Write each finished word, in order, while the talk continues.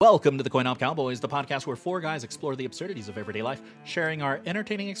Welcome to the Coin Op Cowboys, the podcast where four guys explore the absurdities of everyday life, sharing our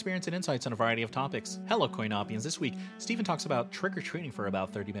entertaining experience and insights on a variety of topics. Hello, Coin Opians. This week, Steven talks about trick-or-treating for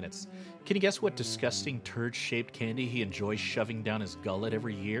about 30 minutes. Can you guess what disgusting turd-shaped candy he enjoys shoving down his gullet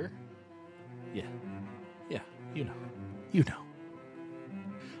every year? Yeah, you know.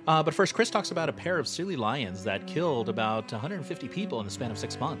 But first, Chris talks about a pair of silly lions that killed about 150 people in the span of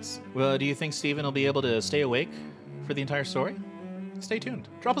 6 months. Well, do you think Steven will be able to stay awake for the entire story? Stay tuned.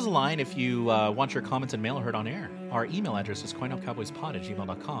 Drop us a line if you want your comments and mail heard on air. Our email address is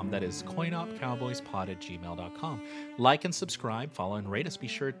coinopcowboyspod@gmail.com. That is coinopcowboyspod@gmail.com. Like and subscribe, follow and rate us. Be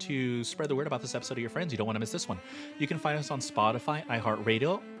sure to spread the word about this episode to your friends. You don't want to miss this one. You can find us on Spotify,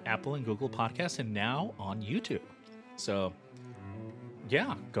 iHeartRadio, Apple and Google Podcasts, and now on YouTube. So,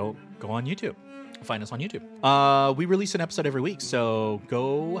 yeah, go on YouTube. Find us on YouTube. We release an episode every week, so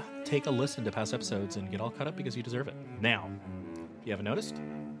go take a listen to past episodes and get all caught up because you deserve it. Now, if you haven't noticed,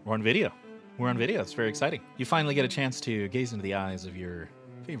 we're on video. It's very exciting. You finally get a chance to gaze into the eyes of your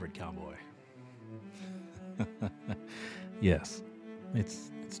favorite cowboy. Yes,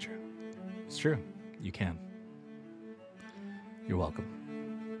 it's true. It's true. You can. You're welcome.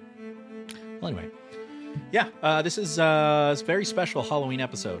 Well, anyway. Yeah, this is a very special Halloween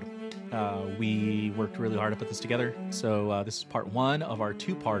episode. We worked really hard to put this together. So this is part one of our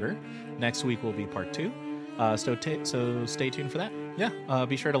two-parter. Next week will be part two. So stay tuned for that. Yeah,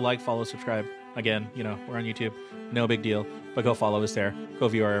 be sure to like, follow, subscribe. Again, we're on YouTube. No big deal. But go follow us there. Go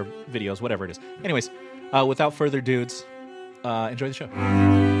view our videos, whatever it is. Anyways, without further dudes, enjoy the show.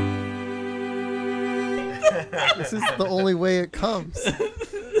 This is the only way it comes.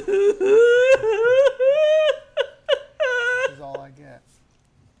 This is all I get.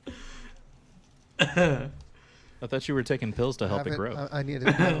 I thought you were taking pills to help it grow. I need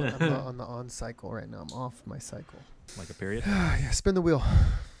it. I'm not on the on cycle right now. I'm off my cycle. Like a period? Yeah, spin the wheel. All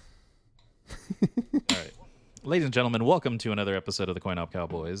right. Ladies and gentlemen, welcome to another episode of the Coin Op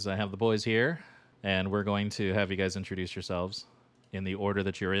Cowboys. I have the boys here, and we're going to have you guys introduce yourselves in the order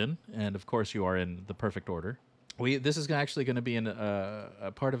that you're in. And, of course, you are in the perfect order. This is actually going to be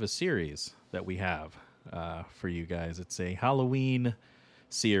a part of a series that we have for you guys. It's a Halloween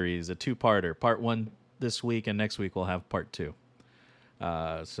series, a two-parter. Part one this week, and next week we'll have part two.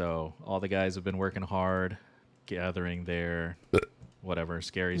 So all the guys have been working hard, gathering their whatever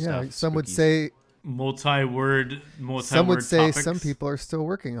scary stuff. Yeah, some would say multi-word some would say topics. Some people are still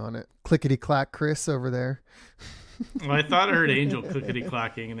working on it. Clickety clack, Chris over there. Well, I thought I heard Angel clickety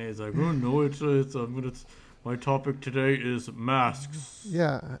clacking, and he's like, "Oh no, it's my topic today is masks."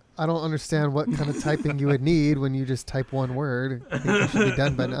 Yeah, I don't understand what kind of typing you would need when you just type one word. I think it should be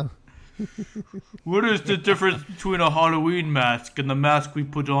done by now. What is the difference between a Halloween mask and the mask we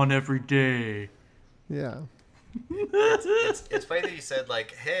put on every day? Yeah. It's funny that you said,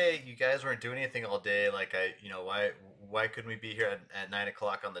 like, hey, you guys weren't doing anything all day. Like, why couldn't we be here at 9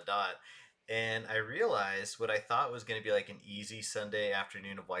 o'clock on the dot? And I realized what I thought was going to be like an easy Sunday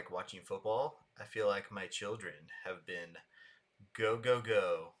afternoon of like watching football. I feel like my children have been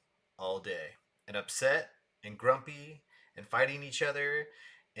go all day and upset and grumpy and fighting each other.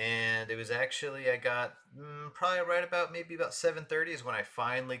 And it was actually, I got probably right about 7:30 is when I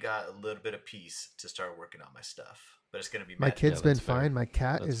finally got a little bit of peace to start working on my stuff. But it's going to be my kid's been fair. fine. My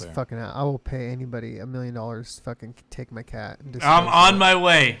cat That's is fair. fucking out. I will pay anybody $1 million to fucking take my cat. And I'm on my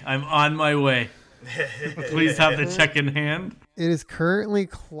way. Please have the check in hand. It is currently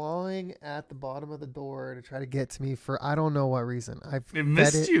clawing at the bottom of the door to try to get to me for I don't know what reason. It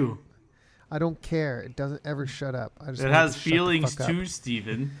missed you. I don't care. It doesn't ever shut up. I just It want has to shut the feelings fuck too, up.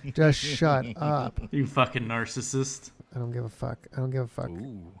 Steven. Just shut up. You fucking narcissist. I don't give a fuck. Ooh. Ooh.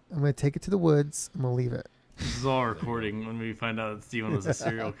 I'm going to take it to the woods. I'm going to leave it. This is all recording when we find out that Steven was a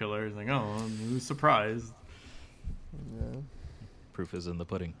serial killer. He's like, oh, who's surprised? Yeah. Proof is in the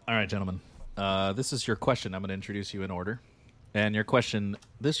pudding. All right, gentlemen. This is your question. I'm going to introduce you in order. And your question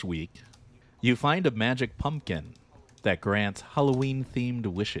this week, you find a magic pumpkin that grants Halloween-themed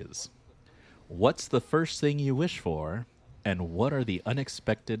wishes. What's the first thing you wish for, and what are the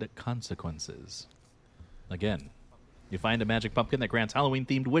unexpected consequences? Again, you find a magic pumpkin that grants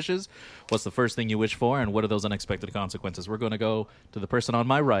Halloween-themed wishes. What's the first thing you wish for, and what are those unexpected consequences? We're going to go to the person on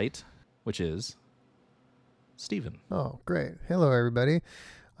my right, which is Steven. Oh, great. Hello, everybody.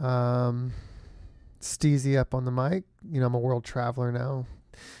 Steezy up on the mic. I'm a world traveler now.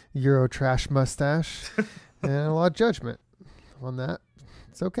 Euro trash mustache. And a lot of judgment on that.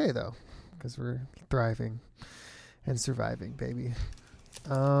 It's okay, though, because we're thriving and surviving, baby.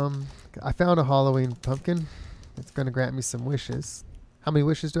 I found a Halloween pumpkin. It's going to grant me some wishes. How many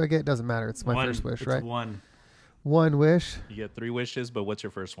wishes do I get? Doesn't matter. It's my first wish, right? One. One wish You get 3 wishes, but what's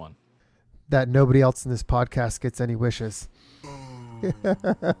your first one? that nobody else in this podcast gets any wishes.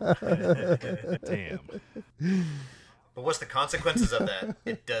 Damn. But what's the consequences of that?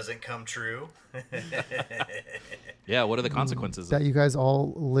 It doesn't come true. Yeah, what are the consequences? That you guys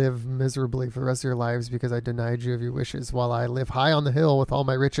all live miserably for the rest of your lives because I denied you of your wishes while I live high on the hill with all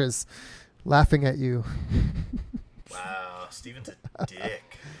my riches, laughing at you. Wow, Steven's a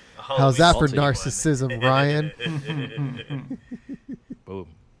dick. How's that for Halloween narcissism, Ryan? Boom.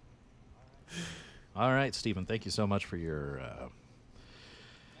 All right, Stephen, thank you so much for your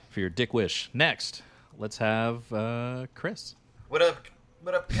dick wish. Next, let's have Chris. What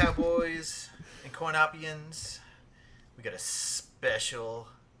up, cowboys and cornopians? We got a special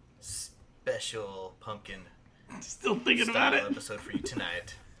pumpkin Still thinking style about it. episode for you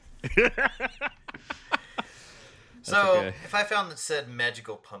tonight. So, okay. if I found that said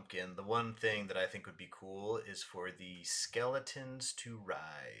magical pumpkin, the one thing that I think would be cool is for the skeletons to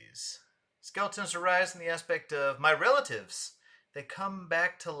rise. Skeletons to rise in the aspect of my relatives. They come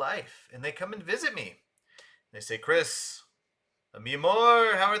back to life, and they come and visit me. They say, Chris, mi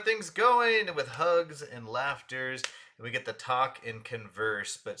amor, how are things going? And with hugs and laughters, and we get to talk and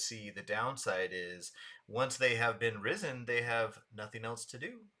converse. But see, the downside is, once they have been risen, they have nothing else to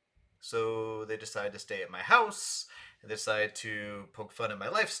do. So they decide to stay at my house, and they decide to poke fun at my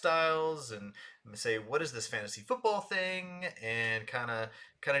lifestyles, and say, what is this fantasy football thing? And kind of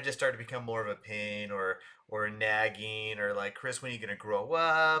just start to become more of a pain, or nagging, or like, Chris, when are you going to grow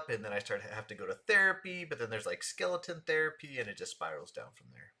up? And then I have to go to therapy, but then there's like skeleton therapy, and it just spirals down from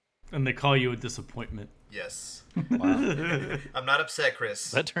there. And they call you a disappointment. Yes. Wow. I'm not upset,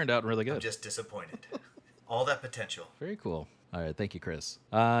 Chris. That turned out really I'm good. just disappointed. All that potential. Very cool. All right, thank you, Chris.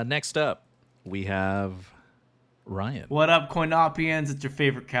 Next up, we have Ryan. What up, Coinopians? It's your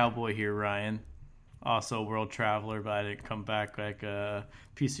favorite cowboy here, Ryan. Also a world traveler, but I didn't come back like a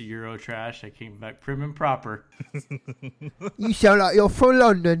piece of Euro trash. I came back prim and proper. You sound like you're from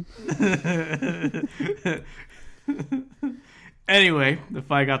London. Anyway,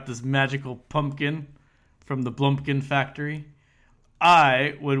 if I got this magical pumpkin from the Blumpkin factory,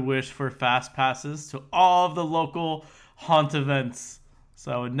 I would wish for fast passes to all of the local haunt events,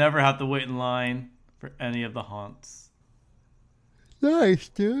 so I would never have to wait in line for any of the haunts. Nice,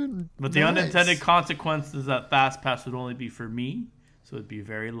 dude. But the Nice. unintended consequence is that fast pass would only be for me, so it'd be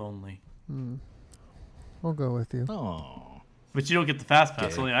very lonely. I'll go with you. Oh, But you don't get the fast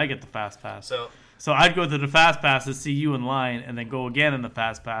pass, Okay. only I get the fast pass. So I'd go to the fast pass to see you in line, and then go again in the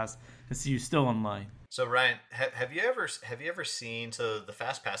fast pass and see you still in line. So Ryan, have you ever seen? So the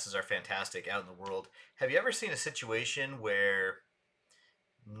fast passes are fantastic out in the world. Have you ever seen a situation where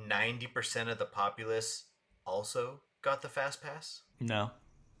 90% of the populace also got the fast pass, No.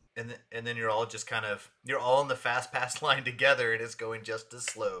 and then you're all in the fast pass line together, and it's going just as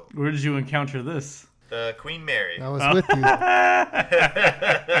slow. Where did you encounter this? The Queen Mary. I was with you.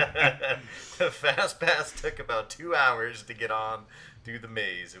 The fast pass took about 2 hours to get on through the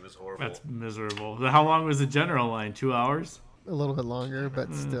maze. It was horrible. That's miserable. How long was the general line? 2 hours? A little bit longer,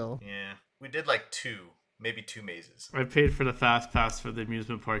 but still. Yeah, we did like maybe two mazes. I paid for the fast pass for the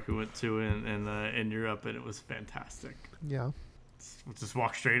amusement park we went to in Europe, and it was fantastic. Yeah. Just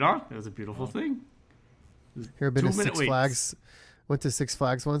walk straight on. It was a beautiful thing. Here, been to 2-minute Six waits. Flags. Went to Six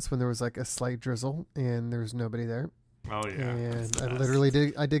Flags once when there was like a slight drizzle and there was nobody there. Oh yeah. And That's I the literally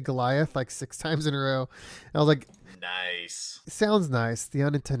best. did Goliath like 6 times in a row. And I was like, Nice. it sounds nice. The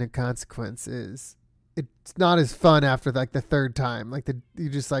unintended consequence is it's not as fun after like the third time. Like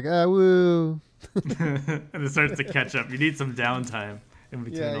you're just like, oh, woo. And it starts to catch up. You need some downtime in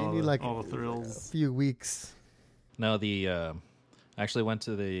between Yeah, you all, need the, like all the a thrills. few weeks. no, I actually went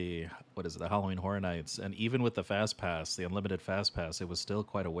to the Halloween Horror Nights, and even with the fast pass, the unlimited fast pass, it was still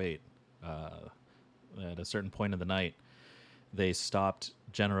quite a wait. At a certain point in the night, they stopped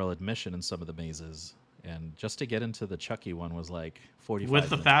general admission in some of the mazes, and just to get into the Chucky one was like 45 With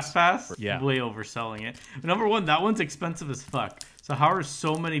the minutes. fast pass, Yeah. way overselling it. Number one, that one's expensive as fuck. So how are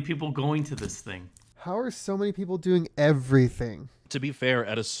so many people going to this thing? How are so many people doing everything? To be fair,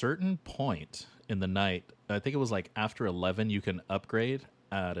 at a certain point in the night, I think it was like after 11, you can upgrade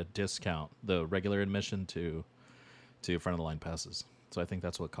at a discount the regular admission to front of the line passes. So I think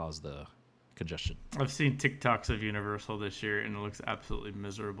that's what caused the congestion. I've seen TikToks of Universal this year, and it looks absolutely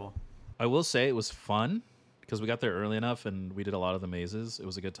miserable. I will say it was fun because we got there early enough and we did a lot of the mazes. It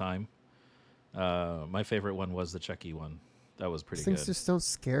was a good time. My favorite one was the Chucky one. That was pretty These things good. just don't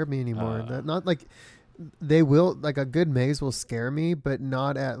scare me anymore. Not like they will, like a good maze will scare me, but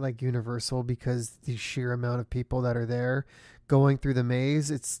not at like Universal because the sheer amount of people that are there going through the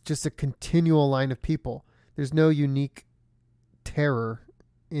maze. It's just a continual line of people. There's no unique terror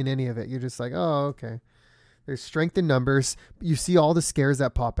in any of it. You're just like, oh, okay. There's strength in numbers. You see all the scares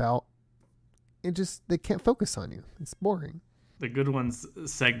that pop out. They can't focus on you. It's boring. The good ones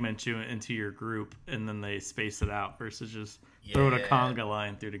segment you into your group, and then they space it out versus just throwing a conga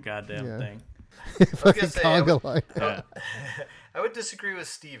line through the goddamn thing. Fucking conga line. I would disagree with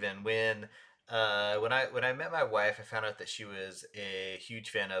Steven. When I met my wife, I found out that she was a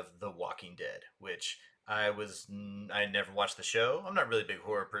huge fan of The Walking Dead, which I never watched the show. I'm not really a big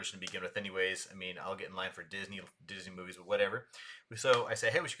horror person to begin with anyways. I mean, I'll get in line for Disney movies, but whatever. So I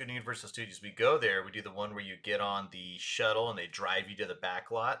say, hey, we should go to Universal Studios. We go there. We do the one where you get on the shuttle and they drive you to the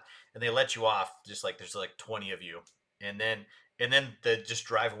back lot and they let you off just like there's like 20 of you. And then they just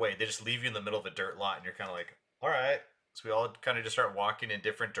drive away. They just leave you in the middle of a dirt lot and you're kind of like, all right. So we all kind of just start walking in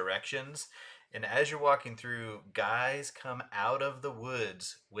different directions. And as you're walking through, guys come out of the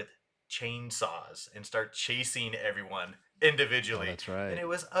woods with chainsaws and start chasing everyone individually. Oh, that's right. And it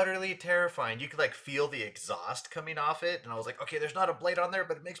was utterly terrifying. You could like feel the exhaust coming off it, and I was like, okay, there's not a blade on there,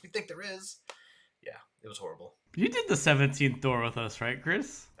 but it makes me think there is. Yeah, it was horrible. You did the 17th door with us, right,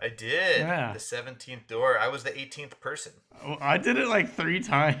 Chris? I did. Yeah. The 17th door. I was the 18th person. I did it like 3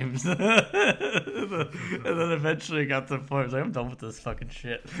 times. And then eventually got to the point I was like, I'm done with this fucking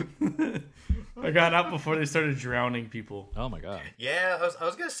shit. I got out before they started drowning people. Oh my god. Yeah, I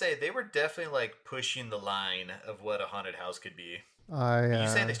was gonna say they were definitely like pushing the line of what a haunted house could be. You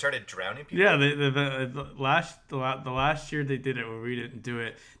say they started drowning people? Yeah, the last year they did it where we didn't do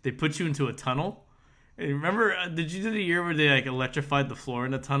it. They put you into a tunnel. And remember, did you do the year where they like electrified the floor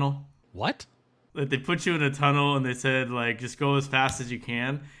in a tunnel? What? Like they put you in a tunnel and they said like just go as fast as you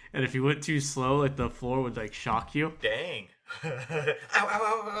can, and if you went too slow, like the floor would like shock you. Dang. Ow, ow,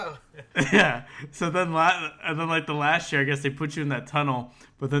 ow, ow. Yeah. So then, like the last year, I guess they put you in that tunnel,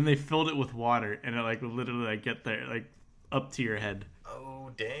 but then they filled it with water, and it like would literally like get there, like up to your head.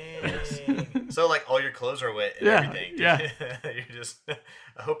 Oh dang! So like all your clothes are wet and everything. Yeah. You're just.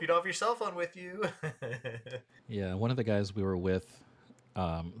 I hope you don't have your cell phone with you. Yeah, one of the guys we were with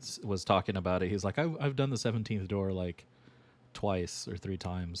was talking about it. He's like, I've done the 17th door like twice or 3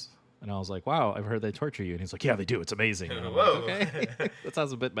 times. And I was like, wow, I've heard they torture you. And he's like, yeah, they do. It's amazing. And I'm Whoa. like, okay. That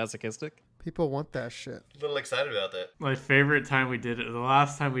sounds a bit masochistic. People want that shit. A little excited about that. My favorite time we did it, the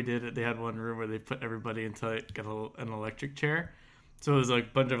last time we did it, they had one room where they put everybody into like an electric chair. So it was like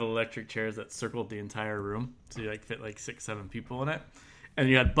a bunch of electric chairs that circled the entire room. So you like fit like 6-7 people in it. And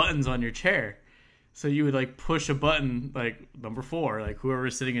you had buttons on your chair. So you would like push a button like number 4, like whoever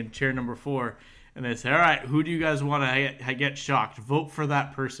was sitting in chair number 4. And they say, all right, who do you guys want to get shocked? Vote for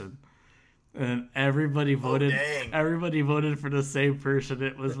that person. And everybody voted. Everybody voted for the same person.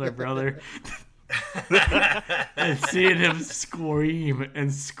 It was my brother. And seeing him scream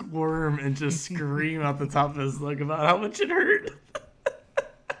and squirm and just scream out the top of his lung about how much it hurt.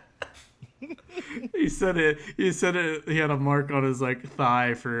 He said it. He had a mark on his like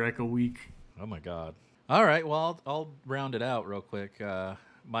thigh for like a week. Oh my god. All right. Well, I'll round it out real quick.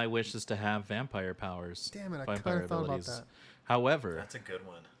 My wish is to have vampire powers. Damn it! I vampire kind of thought about that. However, That's a good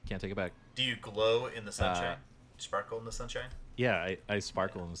one. can't take it back. Do you glow in the sunshine? Sparkle in the sunshine? Yeah, I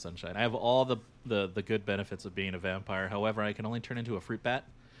sparkle in the sunshine. I have all the good benefits of being a vampire. However, I can only turn into a fruit bat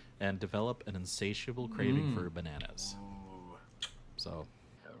and develop an insatiable craving for bananas. Ooh. So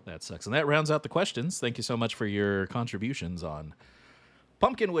that sucks. And that rounds out the questions. Thank you so much for your contributions on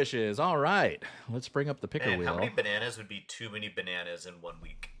pumpkin wishes. All right, let's bring up the picker Man, wheel. how many bananas would be too many bananas in 1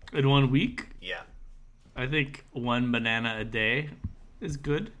 week? In 1 week? Yeah. I think 1 banana a day is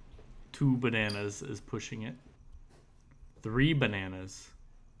good. 2 bananas is pushing it. 3 bananas.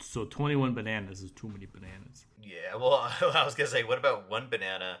 So 21 bananas is too many bananas. Yeah, well, I was going to say, what about 1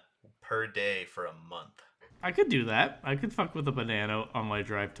 banana per day for a month? I could do that. I could fuck with a banana on my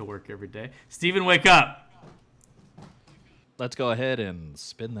drive to work every day. Steven, wake up! Let's go ahead and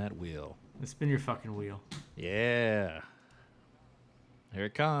spin that wheel. Spin your fucking wheel. Yeah. Here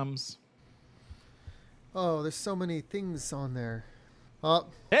it comes. Oh, there's so many things on there. Oh,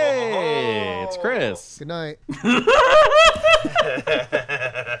 Hey, it's Chris. good night.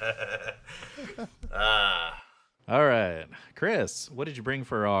 All right. Chris, what did you bring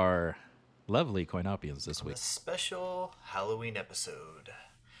for our lovely Coinopians this A week? special Halloween episode.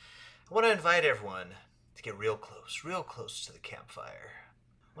 I want to invite everyone to get real close to the campfire.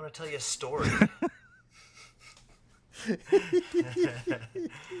 I want to tell you a story.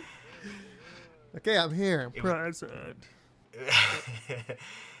 Okay, I'm here. Present.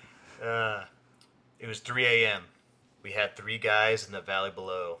 It was 3 a.m. We had 3 guys in the valley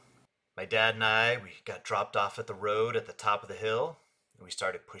below. My dad and I, we got dropped off at the road at the top of the hill, and we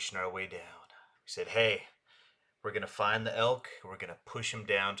started pushing our way down. We said, hey, We're going to find the elk. We're going to push him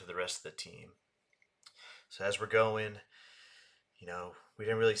down to the rest of the team. So as we're going, we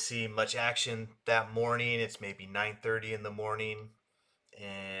didn't really see much action that morning. It's maybe 9:30 in the morning.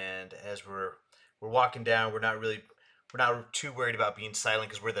 And as we're walking down, we're not too worried about being silent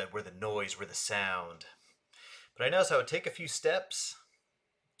because we're the noise, we're the sound. But I noticed I would take a few steps,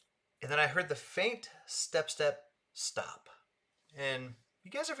 and then I heard the faint step stop. And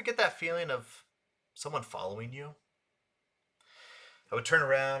you guys ever get that feeling of someone following you? I would turn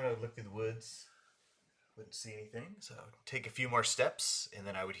around, I would look through the woods, wouldn't see anything, so I would take a few more steps, and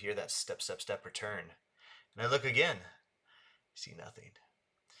then I would hear that step return. And I look again, see nothing.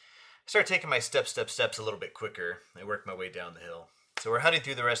 I started taking my steps a little bit quicker. I worked my way down the hill. So we're hunting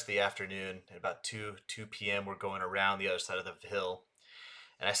through the rest of the afternoon. At about 2 p.m., we're going around the other side of the hill.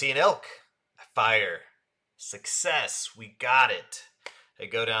 And I see an elk. I fire. Success. We got it. I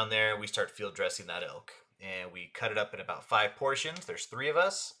go down there. We start field dressing that elk. And we cut it up in about 5 portions. There's 3 of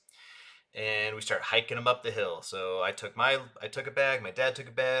us. And we start hiking them up the hill. So I took a bag. My dad took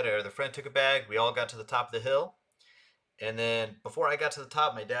a bag. Our other friend took a bag. We all got to the top of the hill. And then before I got to the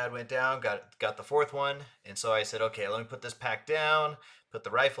top, my dad went down, got the 4th one. And so I said, okay, let me put this pack down, put the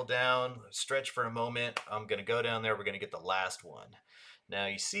rifle down, stretch for a moment. I'm going to go down there. We're going to get the last one. Now,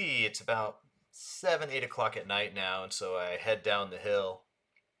 you see, it's about 8 o'clock at night now. And so I head down the hill.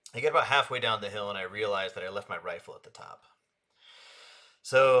 I get about halfway down the hill, and I realize that I left my rifle at the top.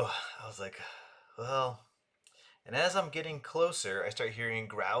 So I was like, well, and as I'm getting closer, I start hearing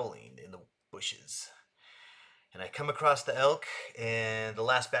growling in the bushes. And I come across the elk, and the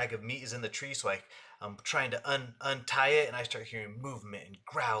last bag of meat is in the tree, so I'm trying to untie it, and I start hearing movement and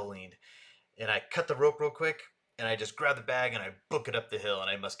growling. And I cut the rope real quick, and I just grab the bag, and I book it up the hill, and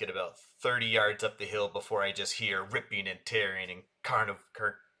I must get about 30 yards up the hill before I just hear ripping and tearing and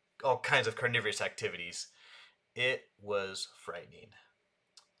all kinds of carnivorous activities. It was frightening.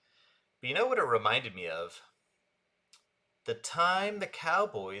 But you know what it reminded me of? The time the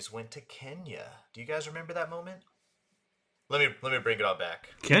Cowboys went to Kenya. Do you guys remember that moment? Let me bring it all back.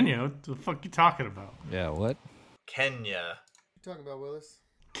 Kenya? What the fuck you talking about? Yeah, what? Kenya. You talking about, Willis?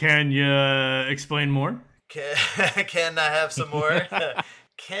 Can you explain more? Can I have some more?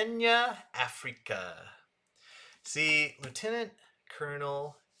 Kenya, Africa. See, Lieutenant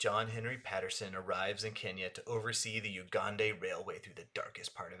Colonel John Henry Patterson arrives in Kenya to oversee the Uganda Railway through the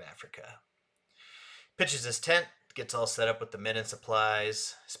darkest part of Africa. Pitches his tent, gets all set up with the men and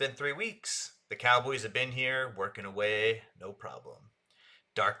supplies. It's been 3 weeks. The Cowboys have been here, working away, no problem.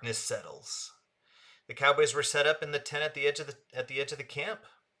 Darkness settles. The Cowboys were set up in the tent at the edge of the camp.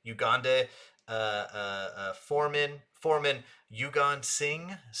 Uganda foreman Ugan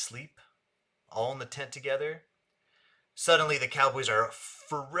Singh asleep, all in the tent together. Suddenly, the Cowboys are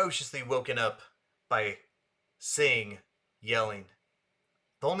ferociously woken up by Singh yelling.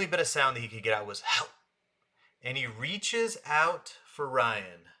 The only bit of sound that he could get out was help. And he reaches out for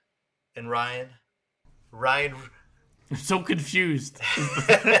Ryan. And Ryan... I'm so confused. Is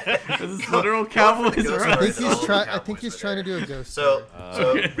this literal Cowboys? I think he's trying to do a ghost story.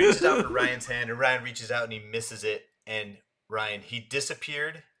 So reaches out for Ryan's hand, and Ryan reaches out and he misses it. And Ryan, he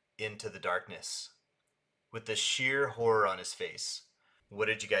disappeared into the darkness with the sheer horror on his face. What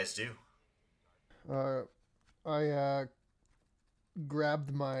did you guys do? I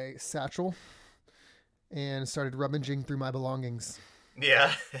grabbed my satchel and started rummaging through my belongings.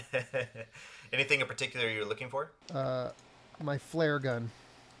 Yeah. Anything in particular you were looking for? My flare gun.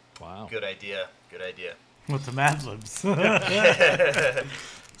 Wow. Good idea. With the Mad Libs.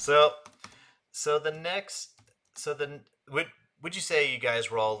 Would you say you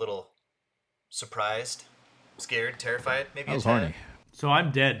guys were all a little surprised, scared, terrified? Maybe I was a tad? horny. So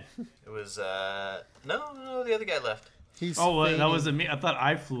I'm dead. It was no, the other guy left. He's That fading. wasn't me. I thought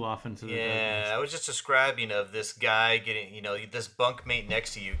I flew off into the Yeah, darkness. I was just describing of this guy getting, this bunkmate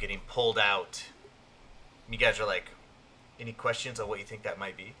next to you getting pulled out. You guys are like, any questions on what you think that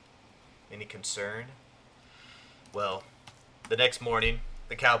might be? Any concern? Well, the next morning,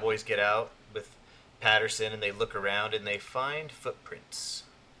 the Cowboys get out with Patterson and they look around and they find footprints.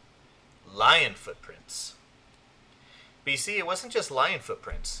 Lion footprints. But you see, it wasn't just lion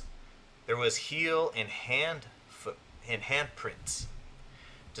footprints. There was heel and handprints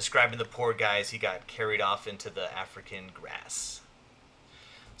describing the poor guy as he got carried off into the African grass.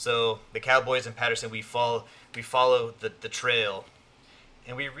 So the Cowboys and Patterson, we follow the trail,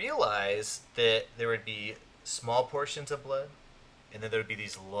 and we realize that there would be small portions of blood, and then there would be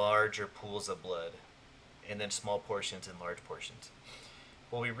these larger pools of blood, and then small portions and large portions.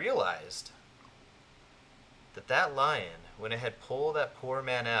 Well, we realized that lion, when it had pulled that poor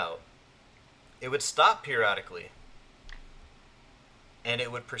man out, it would stop periodically and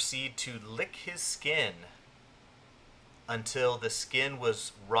it would proceed to lick his skin until the skin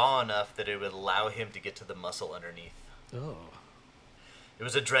was raw enough that it would allow him to get to the muscle underneath. Oh. It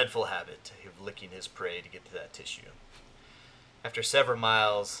was a dreadful habit of licking his prey to get to that tissue. After several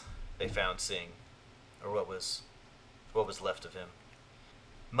miles, they found Singh, or what was left of him.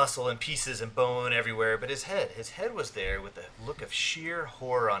 Muscle and pieces and bone everywhere, but his head was there with a look of sheer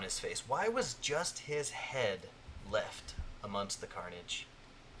horror on his face. Why was just his head left amongst the carnage?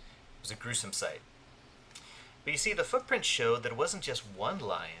 It was a gruesome sight. But you see, the footprints showed that it wasn't just one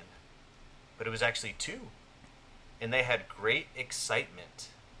lion, but it was actually two. And they had great excitement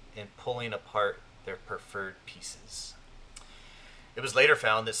in pulling apart their preferred pieces. It was later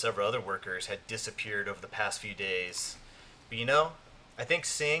found that several other workers had disappeared over the past few days. But you know, I think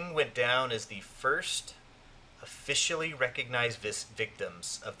Singh went down as the first officially recognized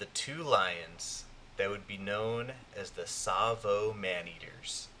victims of the two lions that would be known as the Savo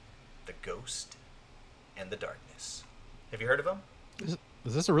man-eaters, the Ghost and the Darkness. Have you heard of them?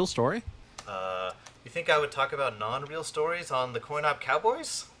 Is this a real story? You think I would talk about non-real stories on the Coin Op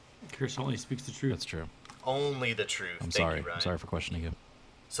Cowboys? Chris only speaks the truth. That's true. Only the truth. I'm Thank sorry. you, Ryan. I'm sorry for questioning you.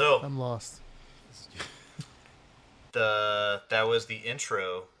 So I'm lost. that was the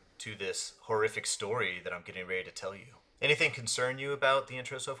intro to this horrific story that I'm getting ready to tell you. Anything concern you about the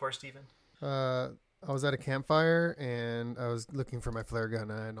intro so far, Stephen? I was at a campfire and I was looking for my flare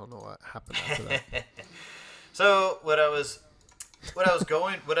gun. And I don't know what happened after that. So what I was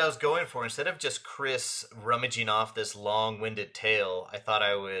going for, instead of just Chris rummaging off this long-winded tale, I thought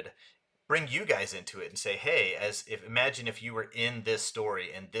I would bring you guys into it and say, hey, imagine if you were in this story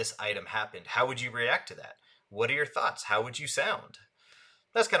and this item happened, how would you react to that? What are your thoughts? How would you sound?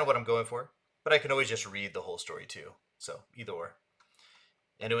 That's kind of what I'm going for, but I can always just read the whole story too. So either or.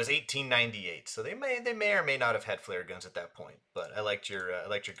 And it was 1898, so they may or may not have had flare guns at that point, but I liked your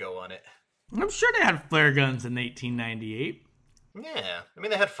go on it. I'm sure they had flare guns in 1898. Yeah, I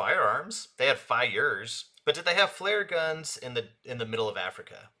mean they had firearms, they had fires, but did they have flare guns in the middle of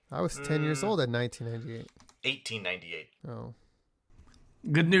Africa? I was 10 years old in 1998. 1898. Oh.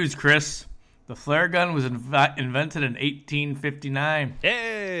 Good news, Chris. The flare gun was invented in 1859.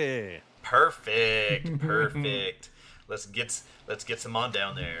 Hey! Perfect. Let's get some on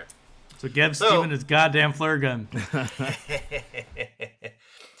down there. So give Steven his goddamn flare gun.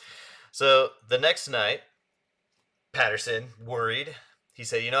 So the next night, Patterson, worried, he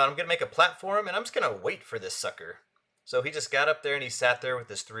said, I'm going to make a platform and I'm just going to wait for this sucker. So he just got up there and he sat there with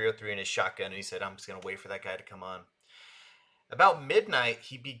his 303 and his shotgun and he said, I'm just going to wait for that guy to come on. About midnight,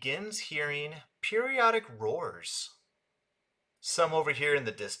 he begins hearing periodic roars. Some over here in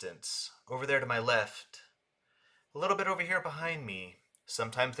the distance, over there to my left, a little bit over here behind me.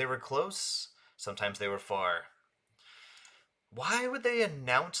 Sometimes they were close, sometimes they were far. Why would they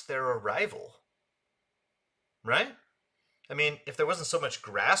announce their arrival? Right? I mean, if there wasn't so much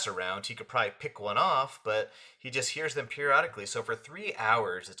grass around, he could probably pick one off, but he just hears them periodically. So for 3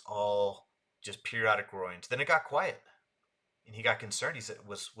 hours, it's all just periodic roarings. Then it got quiet. And he got concerned. He said,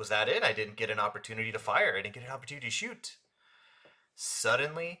 was that it? I didn't get an opportunity to fire. I didn't get an opportunity to shoot.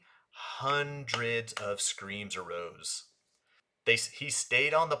 Suddenly, hundreds of screams arose. He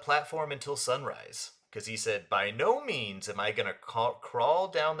stayed on the platform until sunrise. Because he said, by no means am I going to crawl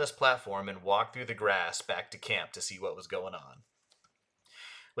down this platform and walk through the grass back to camp to see what was going on.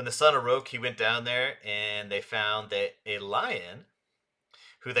 When the sun awoke, he went down there and they found that a lion,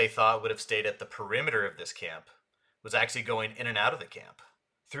 who they thought would have stayed at the perimeter of this camp, was actually going in and out of the camp,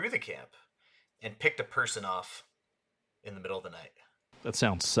 through the camp, and picked a person off in the middle of the night. That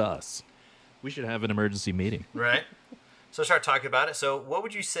sounds sus. We should have an emergency meeting. Right? So start talking about it. So what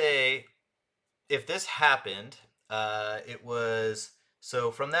would you say... If this happened,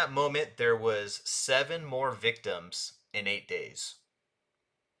 so from that moment, there was 7 more victims in 8 days.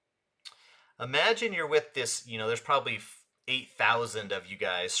 Imagine you're with this, there's probably 8,000 of you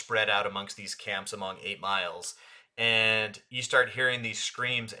guys spread out amongst these camps along 8 miles, and you start hearing these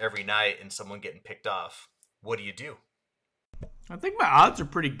screams every night and someone getting picked off. What do you do? I think my odds are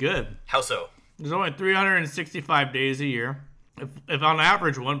pretty good. How so? There's only 365 days a year. If on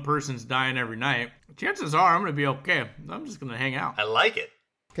average one person's dying every night, chances are I'm going to be okay. I'm just going to hang out. I like it.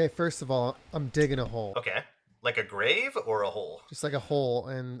 Okay, first of all, I'm digging a hole. Okay. Like a grave or a hole? Just like a hole,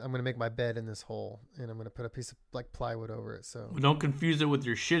 and I'm going to make my bed in this hole, and I'm going to put a piece of plywood over it. So Don't confuse it with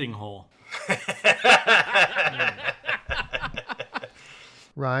your shitting hole.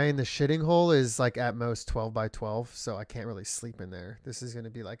 Ryan, the shitting hole is at most 12 by 12, so I can't really sleep in there. This is going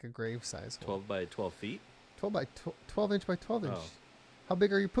to be like a grave size hole. 12 by 12 feet? 12 inch by 12 inch. Oh. How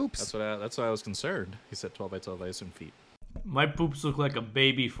big are your poops? That's why I was concerned. He said 12 by 12, I assume feet. My poops look like a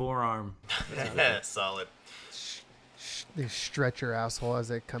baby forearm. Solid. They stretch your asshole as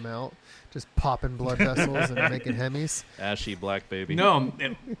they come out, just popping blood vessels and making hemis. Ashy black baby. No,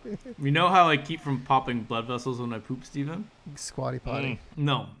 you know how I keep from popping blood vessels when I poop, Steven? Squatty potty.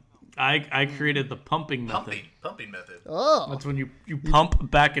 No. I created the pumping method. Pumping method. Oh. That's when you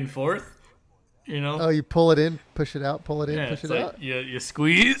pump back and forth. You know? Oh, you pull it in, push it out, pull it in, Yeah, push it's it like out. you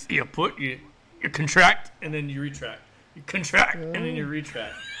squeeze, you contract, and then you retract. You contract, and then you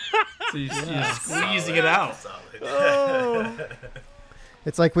retract. So you're squeezing it out.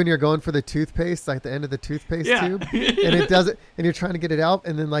 It's like when you're going for the toothpaste, like the end of the toothpaste tube, and Yeah. it does it, and you're trying to get it out,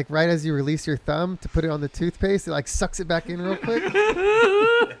 and then like right as you release your thumb to put it on the toothpaste, it like sucks it back in real quick,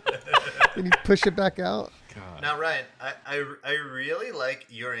 and you push it back out. God. Now, Ryan, I really like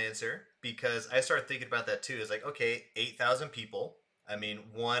your answer because I started thinking about that too. It's like, okay, 8,000 people. I mean,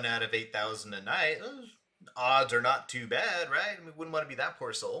 1 out of 8,000 a night. Odds are not too bad, right? I mean, wouldn't want to be that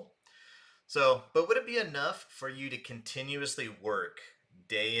poor soul. So, but would it be enough for you to continuously work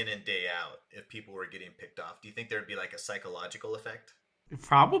day in and day out if people were getting picked off? Do you think there'd be like a psychological effect?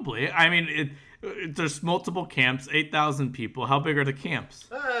 Probably. I mean, there's multiple camps, 8,000 people. How big are the camps?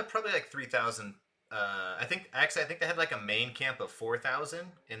 Probably like 3,000. I think they had like a main camp of 4,000,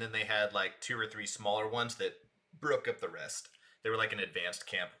 and then they had like 2 or 3 smaller ones that broke up the rest. They were like an advanced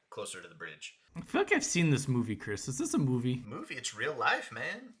camp closer to the bridge. I feel like I've seen this movie, Chris. Is this a movie? It's real life,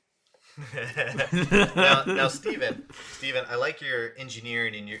 man. now, Steven, I like your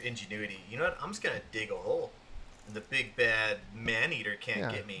engineering and your ingenuity. You know what? I'm just gonna dig a hole, and the big bad man eater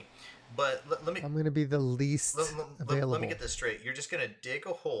can't get me. But let me. I'm gonna be the least available. Let me get this straight. You're just gonna dig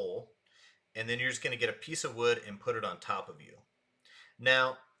a hole, and then you're just gonna get a piece of wood and put it on top of you.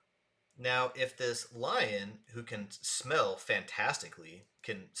 Now, if this lion, who can smell fantastically,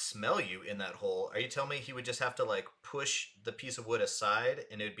 can smell you in that hole, are you telling me he would just have to like push the piece of wood aside,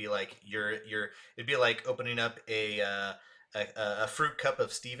 and it'd be like it'd be like opening up a fruit cup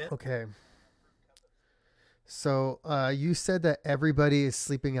of Steven? Okay. So you said that everybody is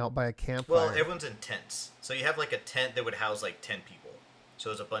sleeping out by a campfire. Well, everyone's in tents. So you have like a tent that would house like 10 people. So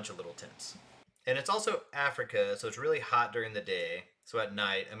there's a bunch of little tents. And it's also Africa, so it's really hot during the day. So at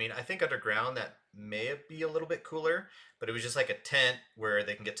night, I mean, I think underground that may be a little bit cooler, but it was just like a tent where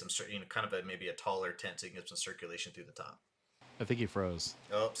they can get some, kind of maybe a taller tent so you can get some circulation through the top. I think he froze.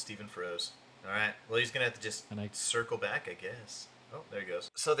 Oh, Steven froze. All right. Well, he's going to have to just circle back, I guess. Oh, there he goes.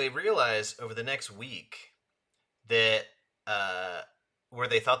 So they realized over the next week that where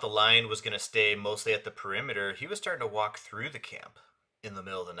they thought the lion was going to stay mostly at the perimeter, he was starting to walk through the camp in the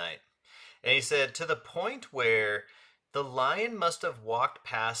middle of the night. And he said to the point where the lion must have walked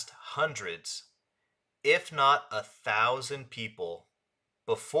past hundreds, if not 1,000 people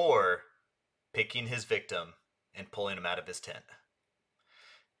before picking his victim and pulling him out of his tent.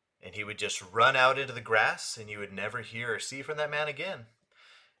 And he would just run out into the grass, and you would never hear or see from that man again.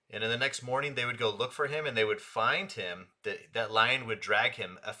 And in the next morning, they would go look for him, and they would find him. That lion would drag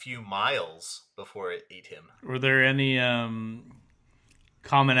him a few miles before it ate him. Were there any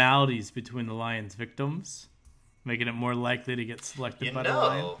commonalities between the lion's victims, making it more likely to get selected by the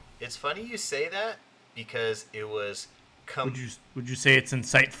lion? It's funny you say that because it was. Would you say it's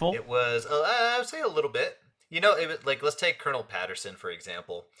insightful? It was. I would say a little bit. You know, it was like, let's take Colonel Patterson for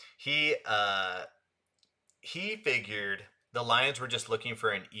example. He figured the lions were just looking for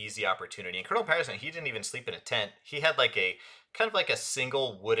an easy opportunity. And Colonel Patterson, he didn't even sleep in a tent. He had like a kind of like a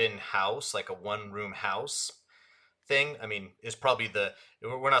single wooden house, like a 1-room house thing. I mean, it's probably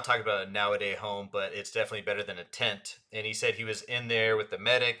we're not talking about a nowadays home, but it's definitely better than a tent. And he said he was in there with the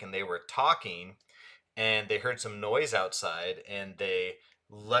medic and they were talking and they heard some noise outside and they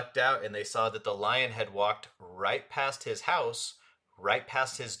lucked out and they saw that the lion had walked right past his house, right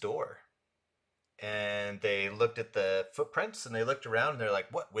past his door. And they looked at the footprints and they looked around and they're like,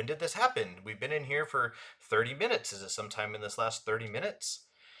 what? When did this happen? We've been in here for 30 minutes. Is it sometime in this last 30 minutes?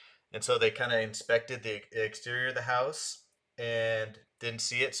 And so they kind of inspected the exterior of the house and didn't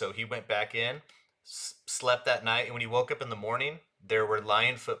see it. So he went back in, slept that night. And when he woke up in the morning, there were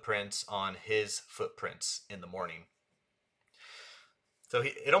lion footprints on his footprints in the morning. So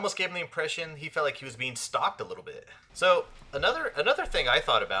it almost gave him the impression he felt like he was being stalked a little bit. So another thing I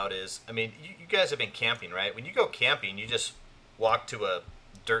thought about is, I mean, you guys have been camping, right? When you go camping, you just walk to a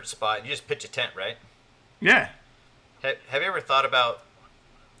dirt spot and you just pitch a tent, right? Yeah. Have you ever thought about,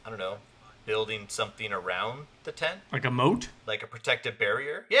 I don't know, building something around the tent? Like a moat? Like a protective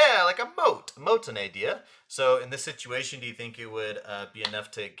barrier? Yeah, like a moat. A moat's an idea. So in this situation, do you think it would be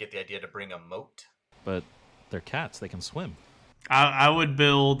enough to get the idea to bring a moat? But they're cats. They can swim. I would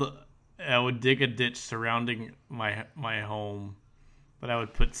build I would dig a ditch surrounding my home, but I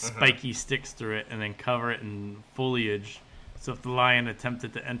would put spiky sticks through it and then cover it in foliage. So if the lion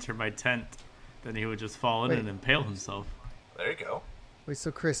attempted to enter my tent, then he would just fall in and impale himself. There you go. Wait,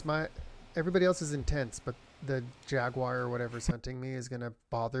 so Chris, everybody else is intense, but the jaguar or whatever's hunting me is gonna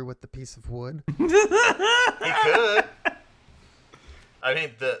bother with the piece of wood. He could. I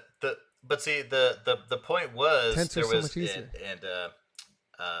mean the point was Tents there are so was much easier.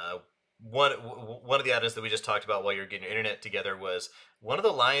 one of the items that we just talked about while you were getting your internet together was one of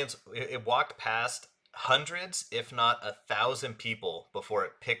the lions. It walked past hundreds, if not 1,000 people before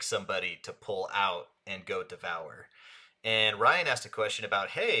it picked somebody to pull out and go devour. And Ryan asked a question about,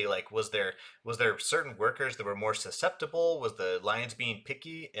 hey, like, was there certain workers that were more susceptible? Was the lions being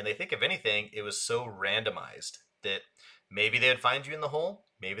picky? And they think, if anything, it was so randomized that maybe they would find you in the hole,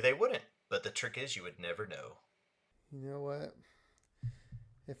 maybe they wouldn't. But the trick is, you would never know. You know what?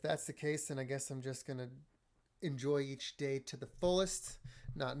 If that's the case, then I guess I'm just gonna enjoy each day to the fullest,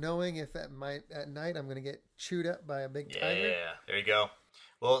 not knowing if at night I'm gonna get chewed up by a big tiger. Yeah, there you go.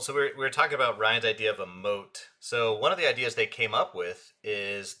 Well, so we were talking about Ryan's idea of a moat. So one of the ideas they came up with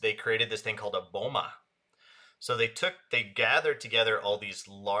is they created this thing called a boma. So they gathered together all these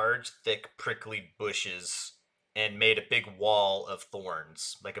large, thick, prickly bushes and made a big wall of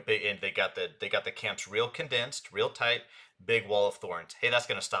thorns, and they got the camps real condensed, real tight, big wall of thorns. Hey, that's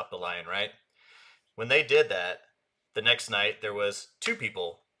gonna stop the lion, right? When they did that, the next night there was 2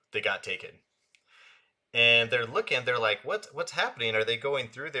 people that got taken. And they're like, what's happening? Are they going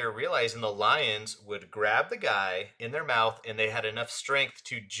through there, realizing the lions would grab the guy in their mouth and they had enough strength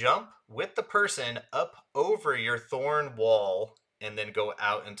to jump with the person up over your thorn wall and then go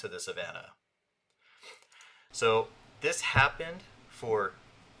out into the savannah. So this happened for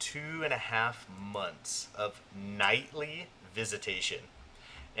 2.5 months of nightly visitation.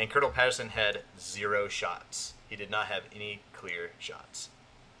 And Colonel Patterson had 0 shots. He did not have any clear shots.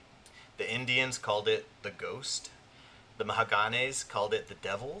 The Indians called it the ghost. The Mahaganes called it the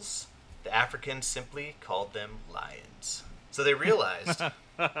devils. The Africans simply called them lions. So they realized.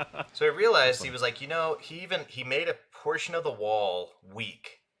 He was like, he made a portion of the wall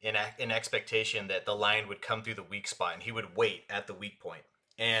weak in expectation that the lion would come through the weak spot and he would wait at the weak point.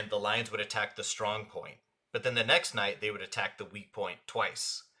 And the lions would attack the strong point. But then the next night they would attack the weak point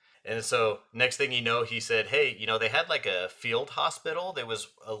twice. And so next thing you know, he said, hey, they had like a field hospital that was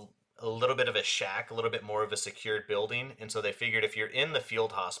a little bit of a shack, a little bit more of a secured building. And so they figured if you're in the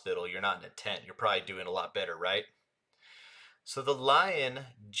field hospital, you're not in a tent, you're probably doing a lot better, right? So the lion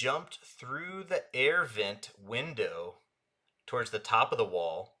jumped through the air vent window towards the top of the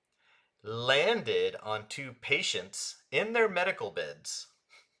wall, landed on 2 patients in their medical beds.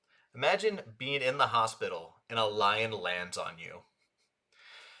 Imagine being in the hospital and a lion lands on you.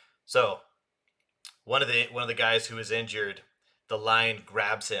 So one of the guys who was injured, the lion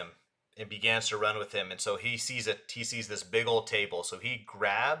grabs him and begins to run with him. And so he sees this big old table. So he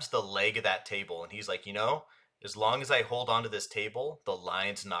grabs the leg of that table and he's like, as long as I hold onto this table, the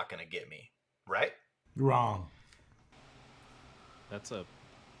lion's not going to get me. Right? Wrong. That's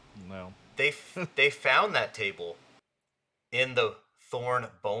no. They found that table in the thorn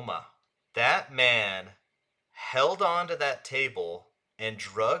boma. That man held onto that table and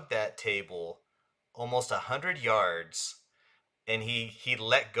drugged that table almost 100 yards. And he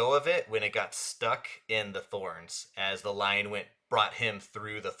let go of it when it got stuck in the thorns as the lion brought him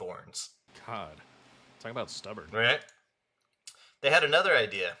through the thorns. God, talk about stubborn. Right? They had another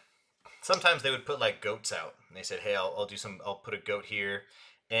idea. Sometimes they would put like goats out. And they said, hey, I'll put a goat here.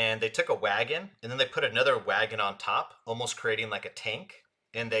 And they took a wagon and then they put another wagon on top, almost creating like a tank.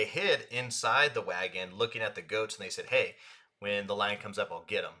 And they hid inside the wagon looking at the goats. And they said, hey, when the lion comes up, I'll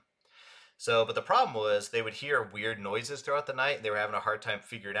get him. So, but the problem was they would hear weird noises throughout the night. And they were having a hard time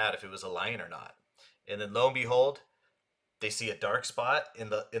figuring out if it was a lion or not. And then lo and behold, they see a dark spot in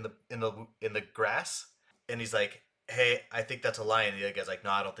the grass. And he's like, hey, I think that's a lion. And the other guy's like,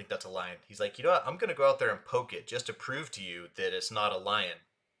 no, I don't think that's a lion. He's like, you know what? I'm going to go out there and poke it just to prove to you that it's not a lion.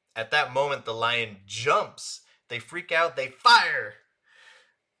 At that moment, the lion jumps. They freak out. They fire.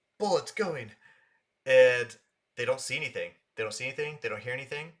 Bullets going. And they don't see anything. They don't see anything. They don't hear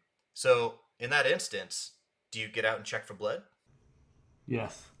anything. So in that instance, do you get out and check for blood?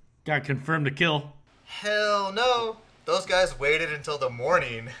 Yes. Got confirmed to kill. Hell no. Those guys waited until the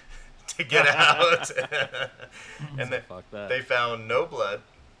morning to get out. And they found no blood.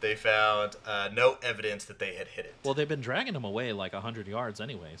 They found no evidence that they had hit it. Well, they've been dragging him away like 100 yards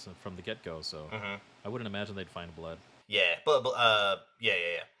anyway, so from the get-go, so I wouldn't imagine they'd find blood. Yeah, but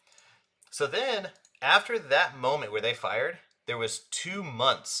yeah. So then, after that moment where they fired, there was 2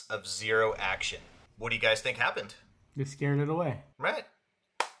 months of zero action. What do you guys think happened? They scared it away. Right.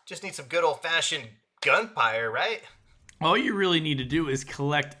 Just need some good old-fashioned gunfire, right? All you really need to do is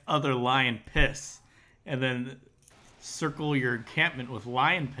collect other lion piss, and then circle your encampment with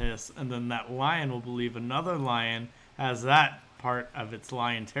lion piss, and then that lion will believe another lion has that part of its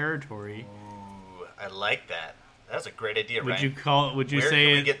lion territory. Ooh, I like that. That's a great idea, Would Ryan. you call it? Would you Where say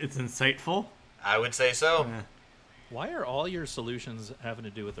can we get- it's insightful? I would say so. Yeah. Why are all your solutions having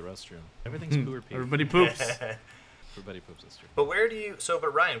to do with the restroom? Everything's poo or pee. Everybody poops. Everybody poops. That's true. But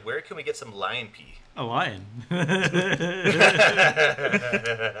but Ryan, where can we get some lion pee? A lion.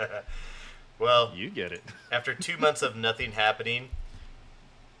 Well, You get it. after 2 months of nothing happening,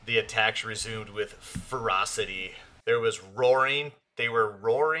 the attacks resumed with ferocity. There was roaring. They were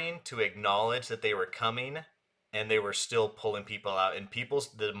roaring to acknowledge that they were coming, and they were still pulling people out. And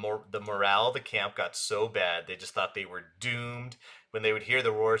the morale of the camp got so bad, they just thought they were doomed. When they would hear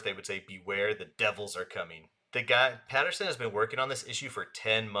the roars, they would say, "Beware, the devils are coming." The guy, Patterson, has been working on this issue for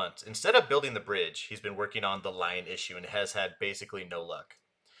 10 months. Instead of building the bridge, he's been working on the lion issue and has had basically no luck.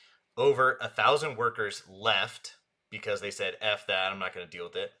 Over 1,000 workers left because they said, F that, I'm not going to deal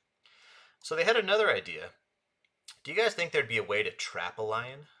with it. So they had another idea. Do you guys think there'd be a way to trap a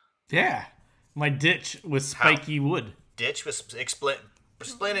lion? Yeah. My ditch was spiky wood. Ditch was explain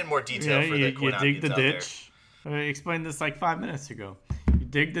in more detail for the you dig the out ditch. I explained this like 5 minutes ago. You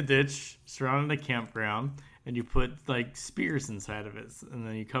dig the ditch surrounding the campground, and you put like spears inside of it, and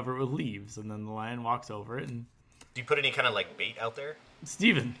then you cover it with leaves, and then the lion walks over it. And Do you put any kind of like bait out there?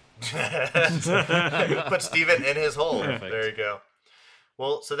 Steven. Put Steven in his hole. Perfect. There you go.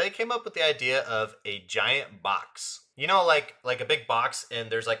 Well, so they came up with the idea of a giant box. You know, like a big box,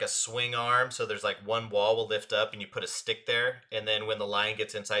 and there's like a swing arm, so there's like one wall will lift up, and you put a stick there, and then when the lion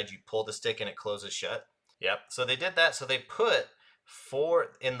gets inside, you pull the stick and it closes shut. Yep. So they did that. So they put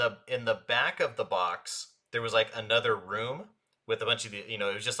in the back of the box, there was like another room with a bunch of it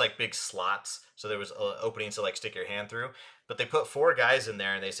was just like big slots. So there was openings to like stick your hand through. But they put 4 guys in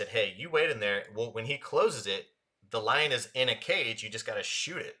there, and they said, "Hey, you wait in there. Well, when he closes it, the lion is in a cage. You just got to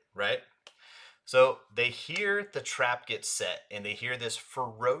shoot it, right?" So they hear the trap get set, and they hear this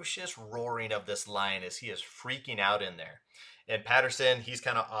ferocious roaring of this lion as he is freaking out in there. And Patterson, he's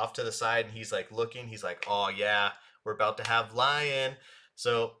kind of off to the side, and he's like looking. He's like, "Oh yeah, we're about to have lion."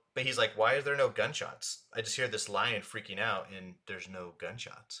 But he's like, "Why are there no gunshots? I just hear this lion freaking out, and there's no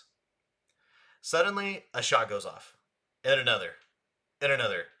gunshots." Suddenly, a shot goes off, and another, and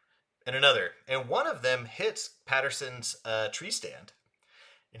another, and another, and one of them hits Patterson's tree stand.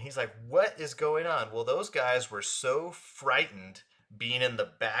 And he's like, "What is going on?" Well, those guys were so frightened being in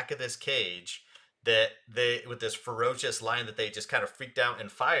the back of this cage that with this ferocious lion, that they just kind of freaked out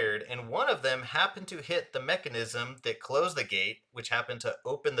and fired. And one of them happened to hit the mechanism that closed the gate, which happened to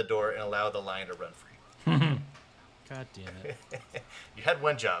open the door and allow the lion to run free. God damn it. You had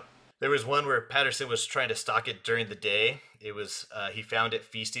one job. There was one where Patterson was trying to stalk it during the day. It was he found it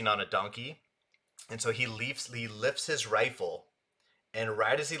feasting on a donkey. And so he lifts his rifle. And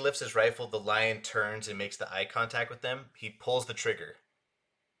right as he lifts his rifle, the lion turns and makes the eye contact with them. He pulls the trigger.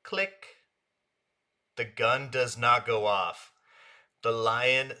 Click. The gun does not go off. The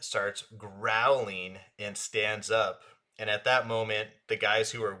lion starts growling and stands up. And at that moment, the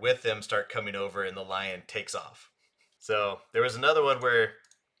guys who are with him start coming over, and the lion takes off. So there was another one where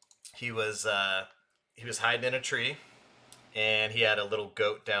he was hiding in a tree, and he had a little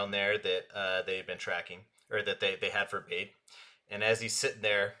goat down there that they had been tracking, or that they had for bait. And as he's sitting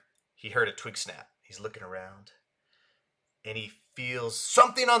there, he heard a twig snap. He's looking around, and he feels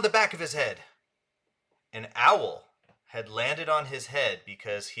something on the back of his head. An owl had landed on his head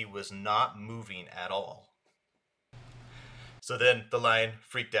because he was not moving at all. So then the lion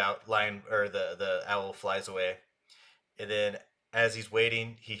freaked out. The owl flies away. And then as he's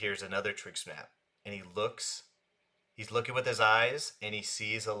waiting, he hears another twig snap. And he looks. He's looking with his eyes, and he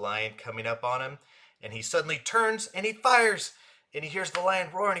sees a lion coming up on him. And he suddenly turns, and he fires. And he hears the lion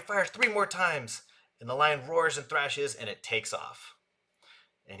roar, and he fires 3 more times. And the lion roars and thrashes, and it takes off.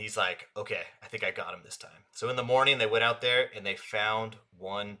 And he's like, "Okay, I think I got him this time." So in the morning, they went out there, and they found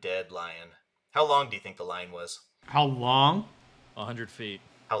one dead lion. How long do you think the lion was? How long? 100 feet.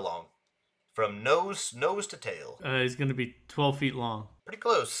 How long? From nose to tail. He's going to be 12 feet long. Pretty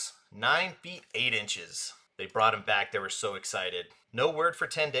close. 9 feet 8 inches. They brought him back. They were so excited. No word for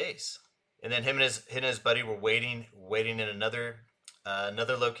 10 days. And then him and his buddy were waiting in another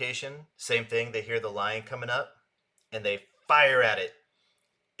location. Same thing. They hear the lion coming up, and they fire at it.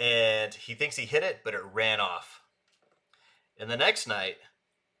 And he thinks he hit it, but it ran off. And the next night,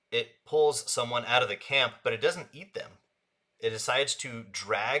 it pulls someone out of the camp, but it doesn't eat them. it decides to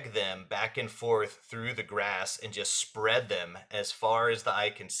drag them back and forth through the grass and just spread them as far as the eye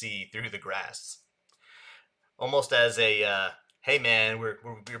can see through the grass. Almost as a, hey man, we're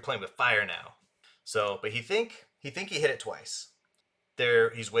playing with fire now. So, but he think he hit it twice.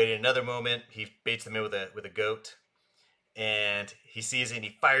 He's waiting another moment. He baits them in with a goat, and he sees it and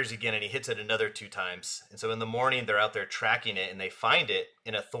he fires again and he hits it another 2 times. And so in the morning they're out there tracking it and they find it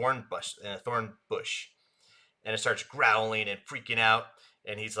in a thorn bush, and it starts growling and freaking out.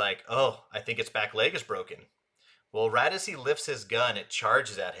 And he's like, "Oh, I think its back leg is broken." Well, right as he lifts his gun, it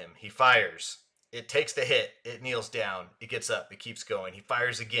charges at him. He fires. It takes the hit. It kneels down. It gets up. It keeps going. He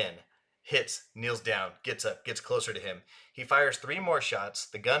fires again. Hits, kneels down, gets up, gets closer to him. He fires 3 more shots.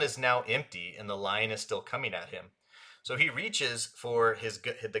 The gun is now empty, and the lion is still coming at him. So he reaches for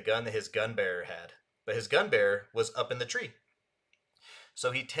the gun that his gun bearer had, but his gun bearer was up in the tree.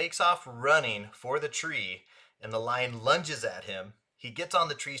 So he takes off running for the tree, and the lion lunges at him. He gets on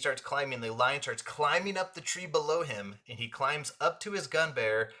the tree, starts climbing. The lion starts climbing up the tree below him, and he climbs up to his gun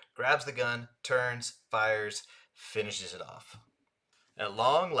bearer, grabs the gun, turns, fires, finishes it off. At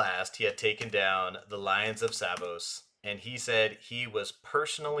long last, he had taken down the lions of Savos, and he said he was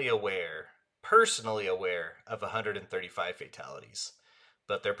personally aware of 135 fatalities.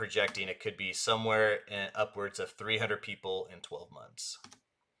 But they're projecting it could be somewhere upwards of 300 people in 12 months.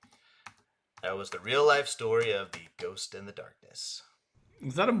 That was the real-life story of the Ghost in the Darkness.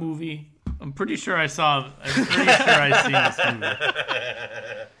 Is that a movie? I'm pretty sure I've seen this movie.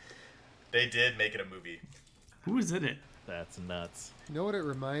 They did make it a movie. Who is in it? That's nuts. You know what it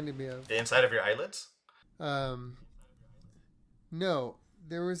reminded me of? The inside of your eyelids? No.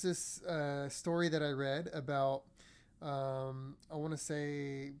 There was this story that I read about, I want to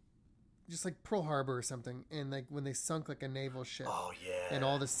say, just like Pearl Harbor or something, and like when they sunk like a naval ship. Oh, yeah. And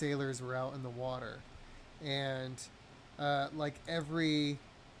all the sailors were out in the water. And like every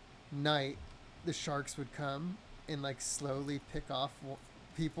night, the sharks would come and like slowly pick off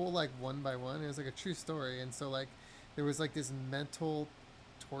people like one by one. It was like a true story. And so like there was like this mental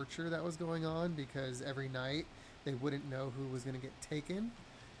torture that was going on because every night they wouldn't know who was going to get taken.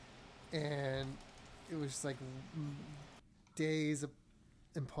 And it was just like days of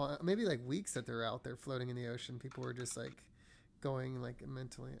maybe like weeks that they're out there floating in the ocean. People were just like going like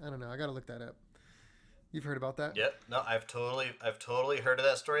mentally. I don't know. I got to look that up. You've heard about that? Yep. No, I've totally heard of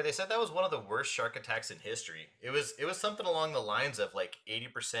that story. They said that was one of the worst shark attacks in history. It was something along the lines of like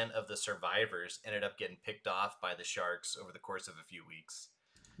 80% of the survivors ended up getting picked off by the sharks over the course of a few weeks.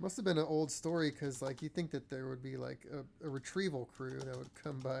 Must have been an old story because like you think that there would be like a retrieval crew that would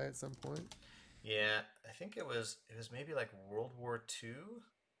come by at some point. Yeah, I think it was maybe like World War II.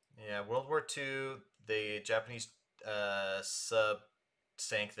 Yeah, World War II. The Japanese sub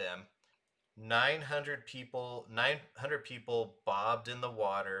sank them. 900 people bobbed in the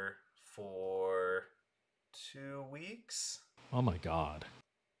water for 2 weeks. Oh my god.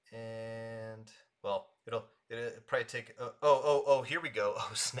 And well, it'll probably take here we go.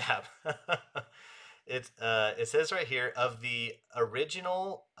 Oh snap. It says right here of the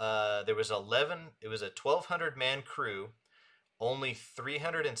original there was 11, it was a 1,200 man crew. Only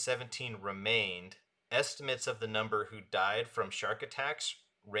 317 remained. Estimates of the number who died from shark attacks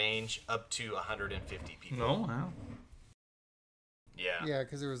range up to 150 people. Oh, wow. Yeah. Yeah,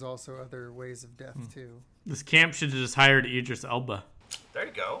 because there was also other ways of death too. This camp should have just hired Idris Elba. There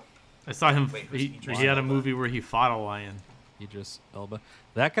you go. I saw him. Wait, he Idris had a Elba? movie where he fought a lion. Idris Elba.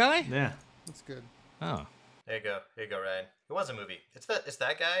 That guy? Yeah. That's good. Oh. There you go, Ryan. It was a movie. It's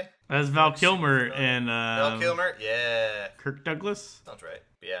that guy. That's Val Kilmer and Val Kilmer. Yeah. Kirk Douglas. Sounds right.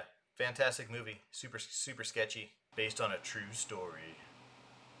 But yeah, fantastic movie. Super sketchy, based on a true story.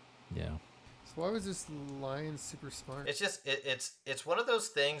 Yeah. So why was this lion super smart? It's just it's one of those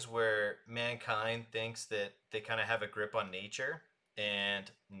things where mankind thinks that they kind of have a grip on nature, and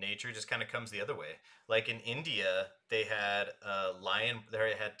nature just kind of comes the other way. Like in India, they had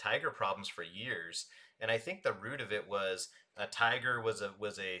they had tiger problems for years, and I think the root of it was a tiger was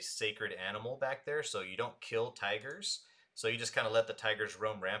a sacred animal back there, so you don't kill tigers. So you just kind of let the tigers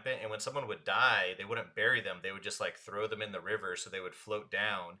roam rampant, and when someone would die, they wouldn't bury them. They would just like throw them in the river so they would float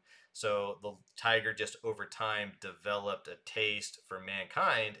down. So the tiger just over time developed a taste for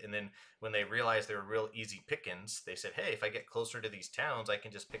mankind, and then when they realized they were real easy pickings, they said, hey, if I get closer to these towns, I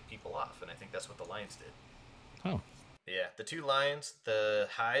can just pick people off. And I think that's what the lions did. Oh. Yeah, the 2 lions, the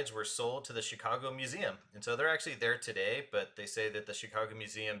hides were sold to the Chicago Museum, and so they're actually there today. But they say that the Chicago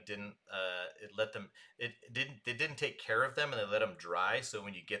Museum didn't they didn't take care of them, and they let them dry. So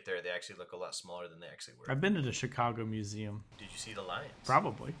when you get there, they actually look a lot smaller than they actually were. I've been to the Chicago Museum. Did you see the lions?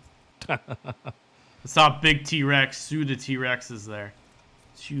 Probably. I saw a big T-Rex. Pseudo T-Rex is there.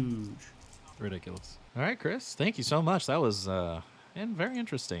 It's huge. Ridiculous. All right, Chris. Thank you so much. That was and very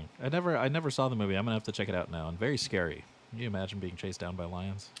interesting. I never saw the movie. I'm gonna have to check it out now. And very scary. Can you imagine being chased down by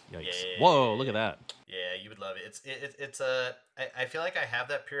lions? Yikes! Yeah. Whoa! Look at that. Yeah, you would love it. It's I feel like I have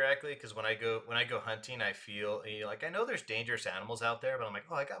that periodically because when I go hunting, I feel like I know there's dangerous animals out there, but I'm like,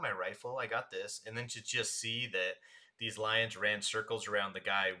 oh, I got my rifle, I got this, and then to just see that these lions ran circles around the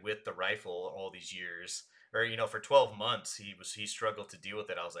guy with the rifle all these years, or for 12 months he struggled to deal with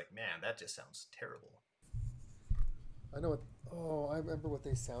it. I was like, man, that just sounds terrible. I know what. Oh, I remember what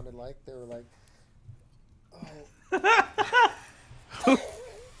they sounded like. They were like,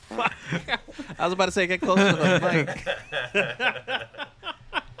 I was about to say, get closer to the mic.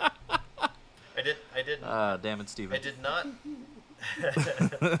 I did. Damn it, Steven. I did not.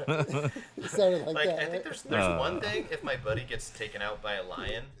 it sounded like that. I think there's one thing if my buddy gets taken out by a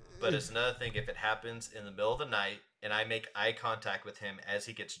lion, but it's another thing if it happens in the middle of the night and I make eye contact with him as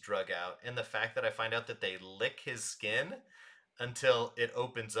he gets drug out, and the fact that I find out that they lick his skin until it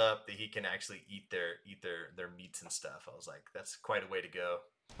opens up that he can actually eat their meats and stuff. I was like, that's quite a way to go.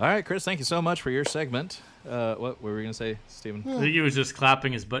 All right, Chris, thank you so much for your segment. What were we going to say, Steven? I think he was just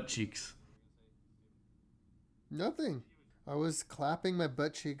clapping his butt cheeks. Nothing. I was clapping my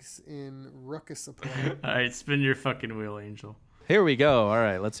butt cheeks in ruckus applause. All right, spin your fucking wheel, Angel. Here we go. All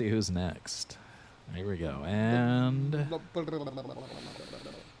right, let's see who's next. Here we go. And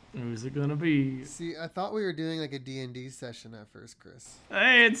Who's it gonna be? See, I thought we were doing like a D&D session at first, Chris.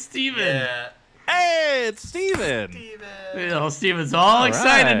 Hey, it's Steven. Yeah. hey, it's Steven. Steven's all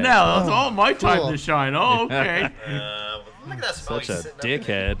excited right. now. That's all my time cool. to shine. Oh, okay. Look at that. Such a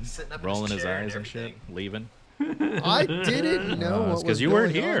dickhead, rolling his eyes and shit, leaving. I didn't know what 'cause was you going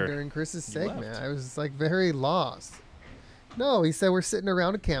weren't here. on during Chris's segment. left. I was like very lost. No, he said we're sitting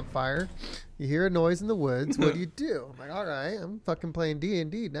around a campfire. You hear a noise in the woods. What do you do? I'm like, all right, I'm fucking playing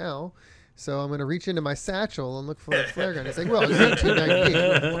D&D now. So I'm going to reach into my satchel and look for a flare gun. He's like, well, it's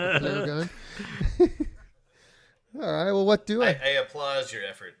 1998. Flare gun. All right, well, what do I? I applaud your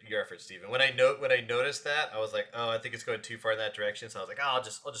effort, Stephen. When I noticed that, I was like, oh, I think it's going too far in that direction. So I was like, oh, I'll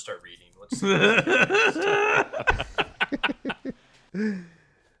just start reading.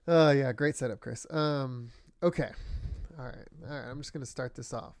 Oh, yeah, great setup, Chris. Okay. All right. I'm just going to start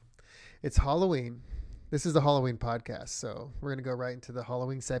this off. It's Halloween. This is the Halloween podcast, so we're going to go right into the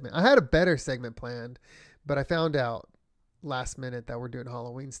Halloween segment. I had a better segment planned, but I found out last minute that we're doing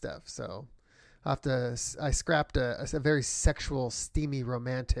Halloween stuff, so I scrapped a very sexual, steamy,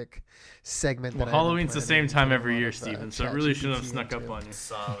 romantic segment. Well, Halloween's the same time every year, Steven, so it really shouldn't have snuck up on you.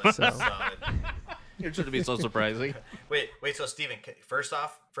 Solid. It shouldn't be so surprising. Wait. So Steven, first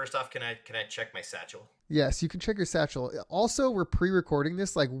off, can I check my satchel? Yes, you can check your satchel. Also, we're pre-recording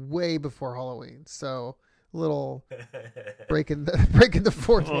this like way before Halloween, so a little breaking the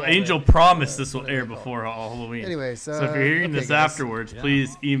fourth wall. Well, Angel promised this will air before Halloween. Anyways, so if you're hearing this guys. afterwards,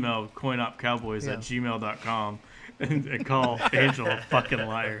 please email coinopcowboys@gmail.com and call Angel a fucking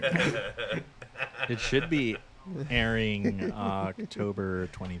liar. It should be airing October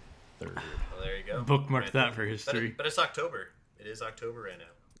 23rd. Well, there you go. Bookmark Right that there. for history. But it's October. It is October right now.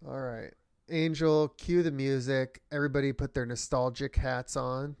 All right. Angel, cue the music. Everybody put their nostalgic hats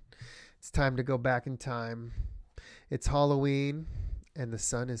on. It's time to go back in time. It's Halloween, and the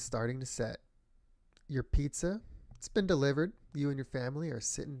sun is starting to set. Your pizza, it's been delivered. You and your family are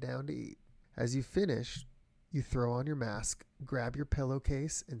sitting down to eat. As you finish, you throw on your mask, grab your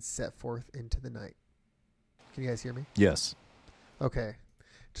pillowcase, and set forth into the night. Can you guys hear me? Yes. Okay.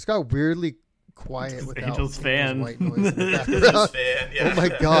 Just got weirdly quiet without Angel's fan. white noise in the Angel's background. fan, yeah. Oh my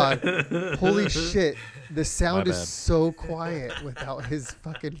god. Holy shit. The sound My is bad. so quiet without his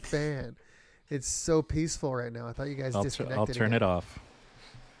fucking fan. It's so peaceful right now. I thought you guys disconnected. I'll turn it off.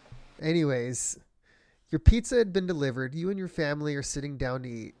 Anyways, your pizza had been delivered. You and your family are sitting down to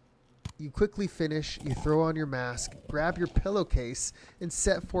eat. You quickly finish. You throw on your mask, grab your pillowcase, and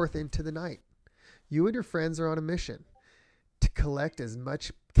set forth into the night. You and your friends are on a mission to collect as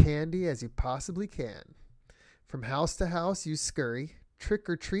much candy as you possibly can. From house to house, you scurry, trick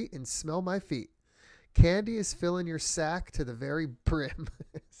or treat, and smell my feet. Candy is filling your sack to the very brim.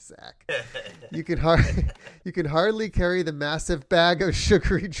 Sack. You can hardly carry the massive bag of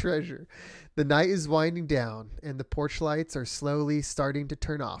sugary treasure. The night is winding down, and the porch lights are slowly starting to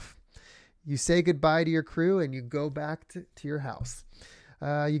turn off. You say goodbye to your crew, and you go back to your house.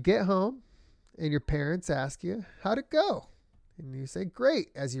 You get home, and your parents ask you, how'd it go? And you say, great,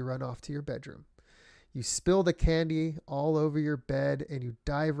 as you run off to your bedroom. You spill the candy all over your bed, and you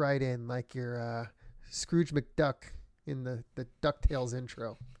dive right in like you're Scrooge McDuck in the DuckTales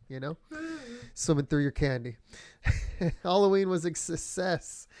intro, you know? swimming through your candy. Halloween was a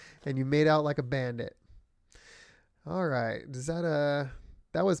success, and you made out like a bandit. All right.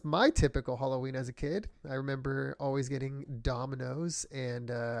 That was my typical Halloween as a kid. I remember always getting Dominoes and,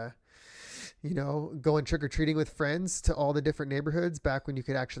 going trick-or-treating with friends to all the different neighborhoods back when you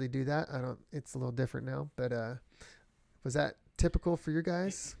could actually do that. It's a little different now, but was that typical for you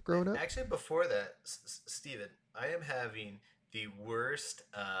guys growing up? Actually, before that, Steven, I am having the worst.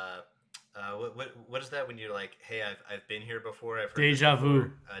 What is that when you're like, hey, I've been here before. I've heard Deja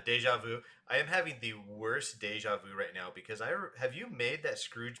vu. Deja vu. I am having the worst deja vu right now because have you made that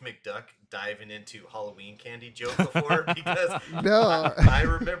Scrooge McDuck diving into Halloween candy joke before? Because No, I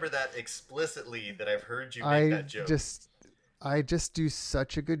remember that explicitly that I've heard you make that joke. I just do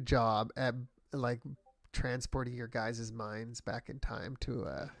such a good job at like transporting your guys' minds back in time to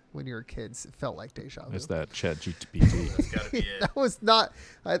when you were kids. It felt like deja vu. It's that Chat GPT. That's gotta be it. That was not.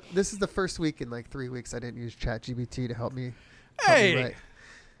 This is the first week in like 3 weeks I didn't use ChatGPT to help me. Hey, write.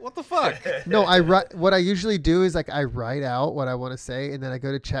 what the fuck? No, I write. What I usually do is like I write out what I want to say, and then I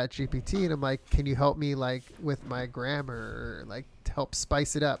go to ChatGPT and I'm like, "Can you help me like with my grammar, or like to help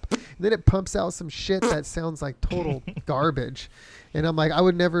spice it up?" And then it pumps out some shit that sounds like total garbage, and I'm like, I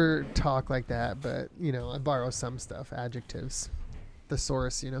would never talk like that, but I borrow some stuff, adjectives,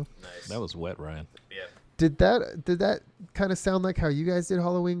 thesaurus, Nice. That was wet, Ryan. Yeah. Did that kind of sound like how you guys did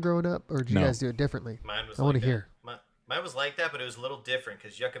Halloween growing up, or did you No. guys do it differently? Mine was I want to that. hear. Mine was like that, but it was a little different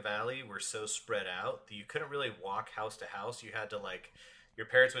because Yucca Valley were so spread out that you couldn't really walk house to house. You had to your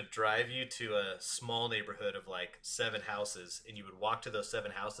parents would drive you to a small neighborhood of like 7 houses, and you would walk to those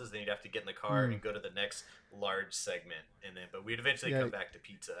 7 houses. Then you'd have to get in the car and go to the next large segment, but we'd eventually come back to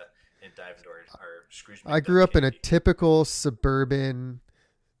pizza and dive into our Scrooge. I grew up in a typical suburban,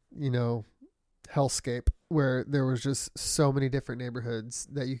 hellscape where there was just so many different neighborhoods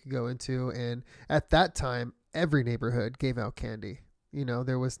that you could go into, and at that time every neighborhood gave out candy.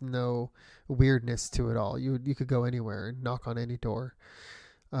 There was no weirdness to it all. You could go anywhere and knock on any door.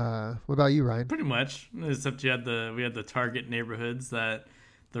 What about you, Ryan? Pretty much, except we had the target neighborhoods, the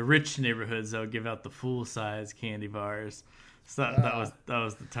rich neighborhoods that would give out the full size candy bars. So that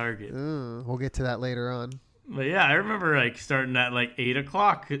was the target. We'll get to that later on. But yeah, I remember starting at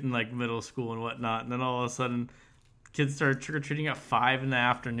 8:00 in middle school and whatnot, and then all of a sudden, kids started trick or treating at 5 in the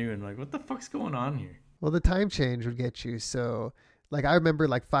afternoon. Like, what the fuck's going on here? Well, the time change would get you. So, I remember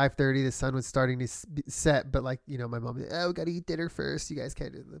 5:30, the sun was starting to set, but my mom would, we got to eat dinner first. You guys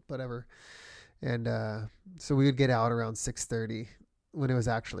can't do that, whatever. And so we would get out around 6:30 when it was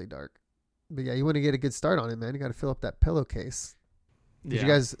actually dark. But yeah, you want to get a good start on it, man. You got to fill up that pillowcase. Did you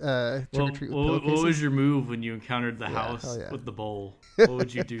guys trick or treat with pillowcases? What was your move when you encountered the house with the bowl? What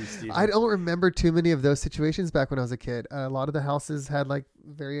would you do, Steven? I don't remember too many of those situations back when I was a kid. A lot of the houses had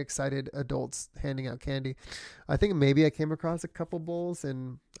very excited adults handing out candy. I think maybe I came across a couple bowls,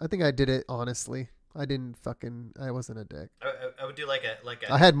 and I think I did it honestly. I wasn't a dick. I would do like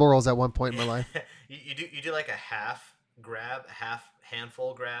a. I had morals at one point in my life. you do like a half grab, a half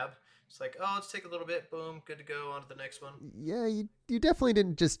handful grab. It's like, oh, let's take a little bit. Boom, good to go. On to the next one. Yeah, you definitely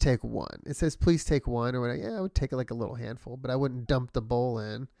didn't just take one. It says, please take one. Or whatever. Yeah, I would take a little handful, but I wouldn't dump the bowl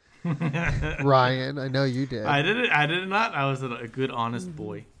in. Ryan, I know you did. I did not. I was a good, honest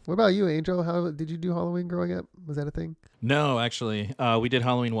boy. What about you, Angel? How did you do Halloween growing up? Was that a thing? No, actually. We did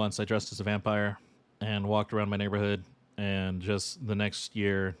Halloween once. I dressed as a vampire and walked around my neighborhood. And just the next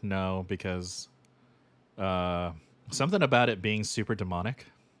year, no, because something about it being super demonic.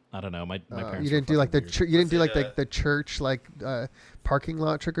 I don't know. My parents. You didn't do you didn't do the church parking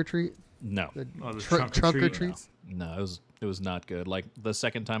lot trick or treat. No. Trunk or treats. No, it was not good. Like the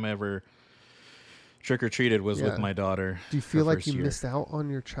second time I ever trick or treated was with my daughter. Do you feel like you missed out on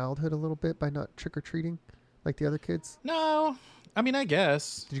your childhood a little bit by not trick or treating like the other kids? No, I mean I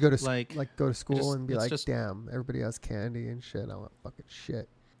guess. Did you go to go to school and be damn, everybody has candy and shit. I want fucking shit.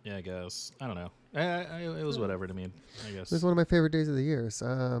 Yeah, I guess. I don't know. It was whatever to me, I guess. It was one of my favorite days of the years.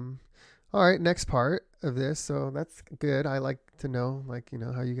 All right, next part of this. So that's good. I like to know,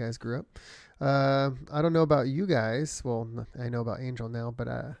 how you guys grew up. I don't know about you guys. Well, I know about Angel now, but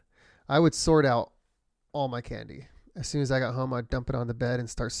I would sort out all my candy. As soon as I got home, I'd dump it on the bed and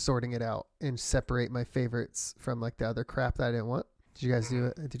start sorting it out and separate my favorites from the other crap that I didn't want. Did you guys do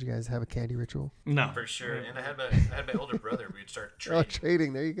it? Did you guys have a candy ritual? No, for sure. And I had my older brother. We'd start trading. Oh,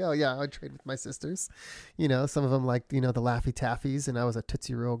 trading. There you go. Yeah, I'd trade with my sisters. Some of them the Laffy Taffies, and I was a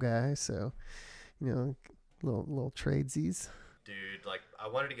Tootsie Roll guy. So, little tradesies. Dude, I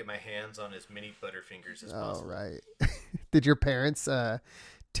wanted to get my hands on as many Butterfingers as possible. Oh, right. Did your parents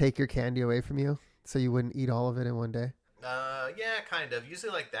take your candy away from you so you wouldn't eat all of it in one day? Yeah, kind of.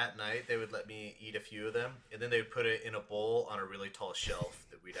 Usually, like that night, they would let me eat a few of them, and then they would put it in a bowl on a really tall shelf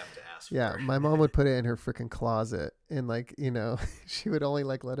that we'd have to ask for. Yeah, my mom would put it in her freaking closet, and like, you know, she would only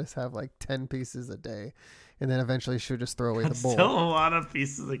like let us have like 10 pieces a day, and then eventually she would just throw away the bowl. Still a lot of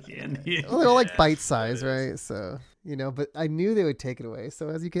pieces of candy. Well, they're all like bite size, right? So, you know, but I knew they would take it away. So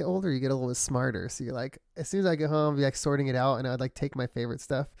as you get older, you get a little bit smarter. So you're like, as soon as I get home, I'd be like sorting it out, and I'd like take my favorite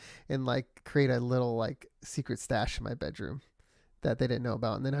stuff and like create a little like secret stash in my bedroom that they didn't know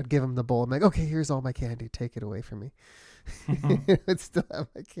about. And then I'd give them the bowl. I'm like, okay, here's all my candy. Take it away from me. I'd still have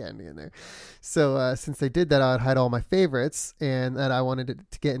my candy in there. So since they did that, I would hide all my favorites. And that I wanted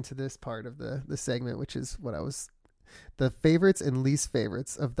to get into this part of the segment, which is what I was, the favorites and least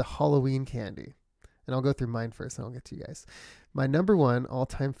favorites of the Halloween candy. And I'll go through mine first, and I'll get to you guys. My number one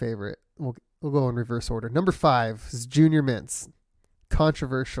all-time favorite, we'll go in reverse order. Number 5 is Junior Mints.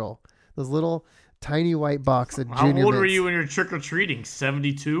 Controversial. Those little tiny white box of Junior Mints. How old were you when you're trick-or-treating?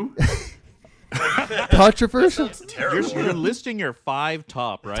 72? Controversial? You're listing your 5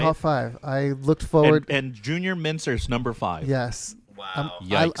 top, right? Top 5. I looked forward. And Junior Mincer's number 5. Yes. Wow.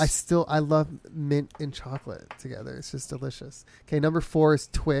 Yikes. I love mint and chocolate together. It's just delicious. Okay, number 4 is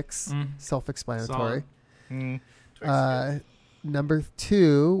Twix. Self-explanatory. Number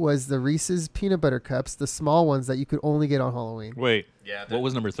 2 was the Reese's peanut butter cups, the small ones that you could only get on Halloween. Wait. Yeah. What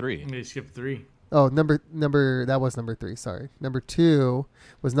was number 3? They skipped 3. Oh, that was number 3. Sorry. Number 2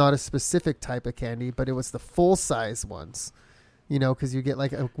 was not a specific type of candy, but it was the full size ones. You know, because you get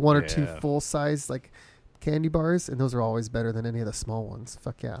like one or two full size like candy bars, and those are always better than any of the small ones.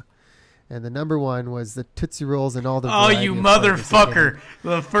 Fuck yeah. And the number 1 was the Tootsie Rolls and all the. Oh, you motherfucker!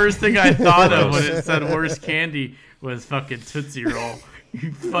 The first thing I thought of when it said worst candy was fucking Tootsie Roll.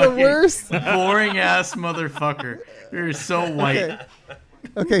 You fucking worst? boring ass motherfucker. You're so white.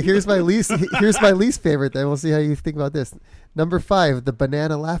 Okay, here's my least favorite. Then we'll see how you think about this. Number 5, the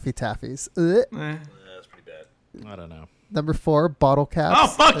banana Laffy Taffies. That's pretty bad. I don't know. Number 4, bottle caps. Oh,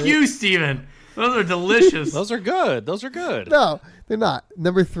 fuck you, Steven. Those are delicious. Those are good. No, they're not.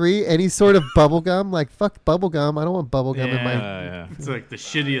 Number 3, any sort of bubble gum. Like, fuck bubble gum. I don't want bubble gum in my. Yeah. It's like the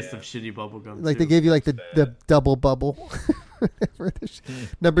shittiest of shitty bubble gum. Like too. they gave you like the double bubble.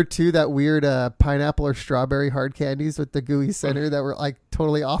 Number 2, that weird pineapple or strawberry hard candies with the gooey center that were like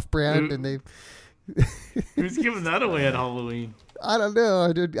totally off-brand, and they. Who's giving that away at Halloween? I don't know. I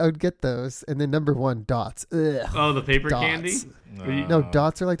would get those. And then number 1, Dots. Ugh. Oh, the paper Dots. candy? No,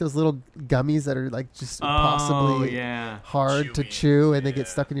 Dots are like those little gummies that are like just possibly hard to chew, and they get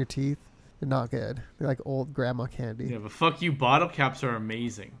stuck in your teeth. They're not good. They're like old grandma candy. Yeah, but fuck you. Bottle caps are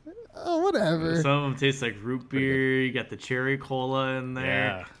amazing. Oh, whatever. Some of them taste like root beer. You got the cherry cola in there.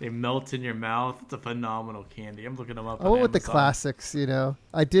 Yeah. They melt in your mouth. It's a phenomenal candy. I'm looking them up. I went with the classics, you know.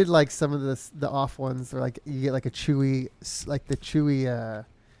 I did like some of the off ones where like you get like a chewy, like the chewy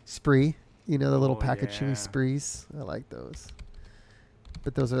spree. You know, the little pack of chewy sprees. I like those.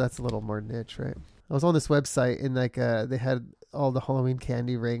 But that's a little more niche, right? I was on this website, and like they had all the Halloween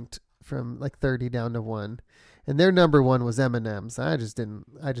candy ranked from like 30 down to 1. And their number 1 was M&M's. I just deleted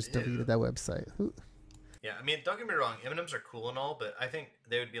that website. Ooh. Yeah, I mean, don't get me wrong. M&M's are cool and all, but I think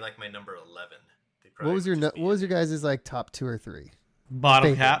they would be like my number 11. What was your guys' like top 2 or 3?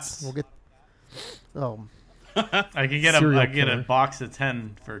 Bottle favorites? caps. We'll get. Oh. I can get a box of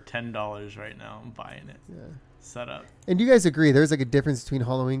 10 for $10 right now. I'm buying it. Yeah. Set up. And you guys agree there's like a difference between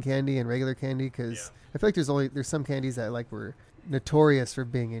Halloween candy and regular candy? Because I feel like there's some candies that like were notorious for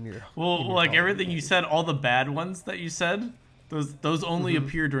being in your. Well, like Halloween everything candy. You said, all the bad ones that you said, those only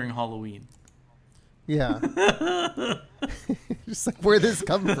appear during Halloween. Yeah. Just like where this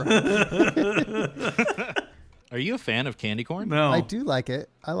come from. Are you a fan of candy corn? No. I do like it.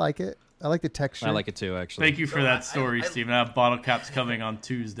 I like it. I like the texture. I like it too, actually. Thank you for that story, Steven. I have bottle caps coming on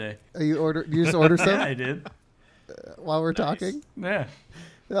Tuesday. You just order some? Yeah, I did. While we're talking? Yeah.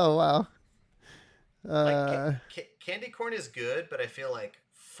 Oh, wow. Candy corn is good, but I feel like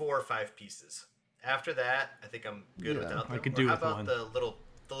 4 or 5 pieces. After that, I think I'm good without them. I could do how with about one.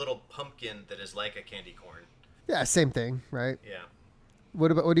 the little pumpkin that is like a candy corn? Yeah, same thing, right? Yeah.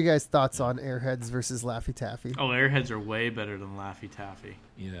 What are you guys' thoughts on Airheads versus Laffy Taffy? Oh, Airheads are way better than Laffy Taffy.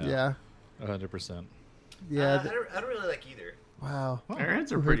 Yeah. 100%. Yeah. I don't really like either. Wow.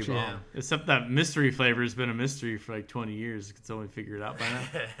 Airheads are pretty bomb. Except that mystery flavor has been a mystery for like 20 years. It's only figured out by now.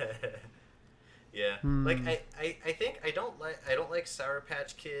 Yeah, like I think I don't like Sour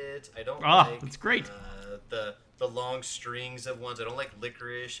Patch Kids. I don't like that's great. The long strings of ones. I don't like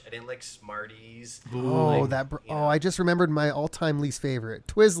licorice. I didn't like Smarties. Oh, I just remembered my all-time least favorite,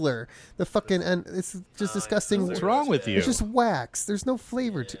 Twizzler. The fucking and it's just disgusting. What's wrong with you? It's just wax. There's no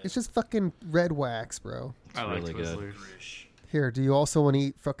flavor to it's just fucking red wax, bro. I like really good. Twizzlers. Here, do you also want to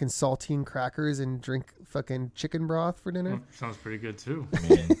eat fucking saltine crackers and drink fucking chicken broth for dinner? Sounds pretty good too. I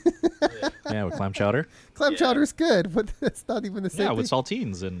mean, yeah, with clam chowder. Clam chowder's good, but it's not even the same Yeah, thing. with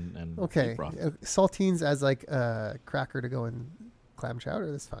saltines and Okay, beef broth. saltines as like a cracker to go in clam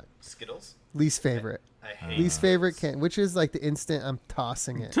chowder. That's fine. Skittles. Least favorite. I hate Least favorite which is like the instant I'm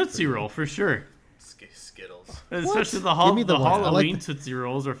tossing it. Tootsie Roll for sure. Skittles. Especially Give me the the ones. I like Halloween Tootsie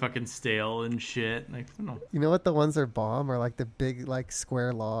Rolls are fucking stale and shit. Like, no. You know what the ones are bomb are like the big like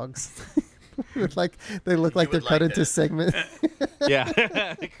square logs. Like they look like they're would cut like into that. segments. Yeah.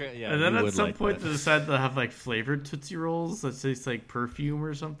 Yeah. And then you at would some like point that. they decide to have like flavored Tootsie Rolls that taste like perfume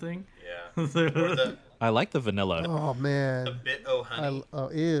or something. Yeah. Or the I like the vanilla. Oh man. bit o honey.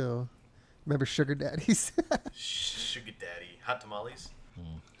 Oh ew. Remember sugar daddies? Sugar Daddy. Hot tamales.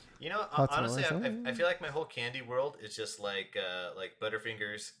 You know, Hot honestly, tamales, I feel like my whole candy world is just like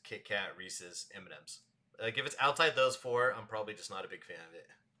Butterfingers, Kit Kat, Reese's, M&Ms. Like if it's outside those four, I'm probably just not a big fan of it.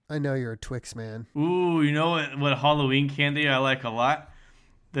 I know you're a Twix man. Ooh, you know what Halloween candy I like a lot?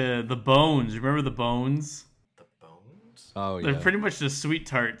 The bones. Remember the bones? The bones? Oh yeah. They're pretty much just sweet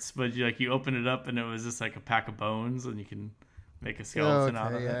tarts, but you open it up and it was just like a pack of bones, and you can make a skeleton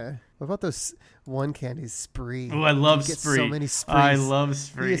out of it. What about those one candies, Spree? Oh, I love You get Spree. so many Sprees. I love You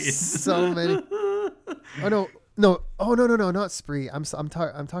Spree. get so many. Oh no, not Spree. I'm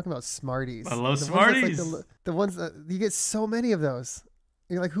talking about Smarties. I love The Smarties. Ones that's the ones that you get so many of those.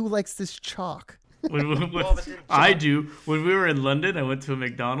 You're like, who likes this chalk? I do. When we were in London, I went to a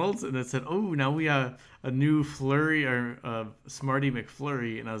McDonald's and it said, "Oh, now we have a new flurry or Smartie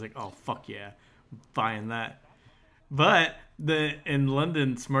McFlurry," and I was like, "Oh fuck yeah, I'm buying that." But in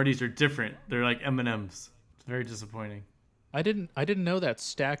London, Smarties are different. They're like M&Ms. It's very disappointing. I didn't know that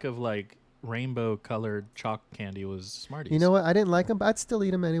stack of like rainbow colored chalk candy was Smarties. You know what? I didn't like them, but I'd still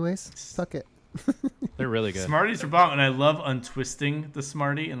eat them anyways. Fuck it. They're really good. Smarties are bomb, and I love untwisting the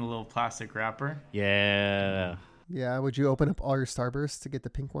Smartie in a little plastic wrapper. Yeah. Yeah, would you open up all your Starbursts to get the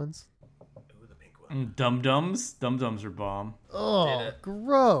pink ones? Ooh, the pink one. Dum Dums. Dum Dums are bomb. Oh,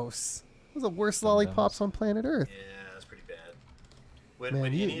 gross. Those are the worst lollipops on planet Earth. Yeah, that's pretty bad. Would Man,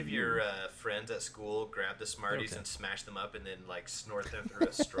 any of your friends at school grab the Smarties and smash them up and then like snort them through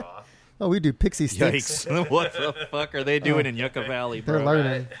a straw? Oh, we do pixie sticks. Yikes. What the fuck are they doing in Yucca Valley, bro? They're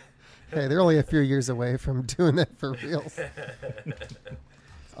learning. Hey, they're only a few years away from doing that for real.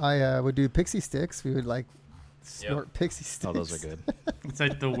 I would do pixie sticks. We would like snort pixie sticks. Oh, those are good. It's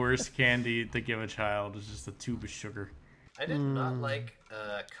like the worst candy to give a child is just a tube of sugar. I did not like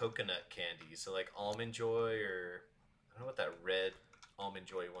coconut candy, so like Almond Joy or I don't know what that red Almond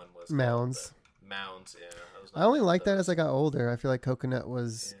Joy one was. Mounds. Mounds, yeah. I only liked that as I got older. I feel like coconut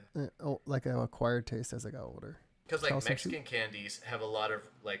was like an acquired taste as I got older. Because like Awesome. Mexican candies have a lot of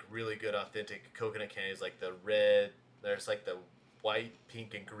like really good authentic coconut candies, like the red. There's like the white,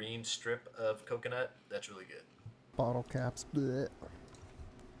 pink, and green strip of coconut. That's really good. Bottle caps. Blech.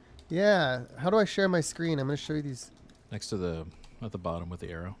 Yeah. How do I share my screen? I'm going to show you these. Next to at the bottom with the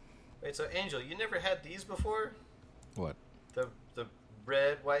arrow. Wait, so Angel, you never had these before? What? The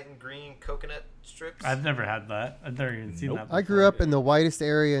red, white, and green coconut strips? I've never had that. I've never even seen that before. I grew up in the whitest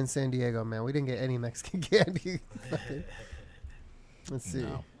area in San Diego, man. We didn't get any Mexican candy. Let's see.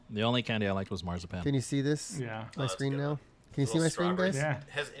 No. The only candy I liked was marzipan. Can you see this? Yeah. My that's screen good. now? Can you see Little my screen, guys? Yeah.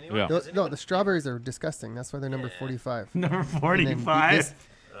 Has anyone? Yeah. Has No, anyone the strawberries are disgusting. That's why they're number Yeah. 45. Number And then 45.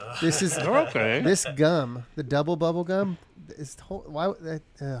 This is They're okay. this gum, the double bubble gum. Is why? Ugh.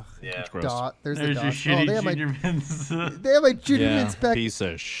 Yeah. It's gross. Dot. There's the There's dot. your shitty they have my junior mints. they have my junior Yeah, mints back piece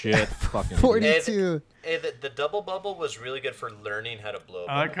of shit. Fucking 42. Hey, the double bubble was really good for learning how to blow.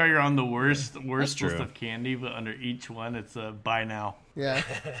 I like how you're on the worst That's list true. of candy, but under each one it's a buy now. Yeah.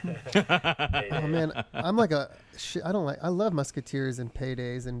 Oh man, I'm like a shit. I don't like. I love Musketeers and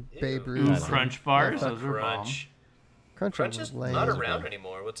Paydays and Babe Ooh, Ruths. Crunch bars. Yeah, Those are bomb. Crunch. Crunch Crunch was is lame. not around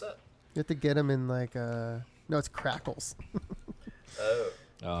anymore. What's up? You have to get them in like no, it's Crackles. Oh.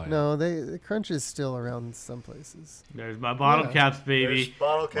 Oh, yeah. No, the Crunch is still around some places. There's my bottle Yeah. caps, There's baby.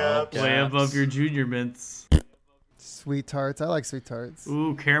 bottle caps. Way caps. above your junior mints. Sweet tarts. I like sweet tarts.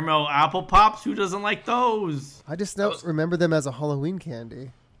 Ooh, caramel apple pops. Who doesn't like those? I just don't remember them as a Halloween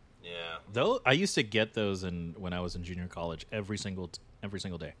candy. Yeah. Though I used to get those when I was in junior college every single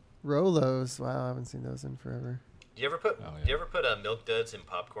day. Rolos. Wow, I haven't seen those in forever. Do you ever put Oh, yeah. Do you ever put Milk Duds in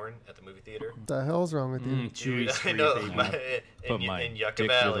popcorn at the movie theater? What the hell's wrong with you? Chewy, I sweet know. baby. Put my In Yucca dick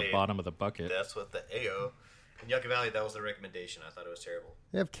Valley, through the bottom of the bucket. that's what the AO. In Yucca Valley, that was the recommendation. I thought it was terrible.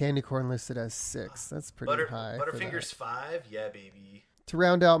 They have candy corn listed as 6. That's pretty high. for Butterfingers that. 5, yeah, baby. To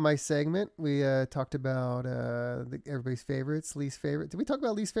round out my segment, we talked about everybody's favorites, least favorite. Did we talk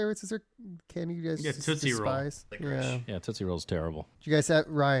about least favorites? Is there candy you guys Tootsie Roll. despise? Licorice. Yeah. Yeah, Tootsie Roll's terrible. Do you guys have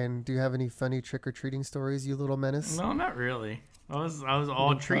Ryan? Do you have any funny trick or treating stories? You little menace. No, not really. I was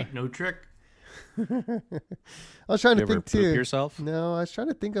all treat, no trick. I was trying You to ever think poop too. yourself? No, I was trying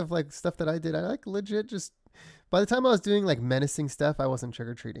to think of like stuff that I did. I like legit just. By the time I was doing like menacing stuff, I wasn't trick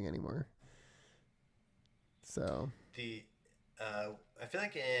or treating anymore. So. I feel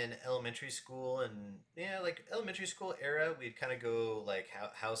like in elementary school and like elementary school era, we'd kind of go like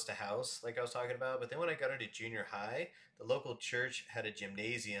house to house, like I was talking about. But then when I got into junior high, the local church had a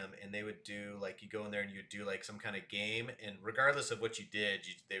gymnasium, and they would do like you go in there and you'd do like some kind of game, and regardless of what you did,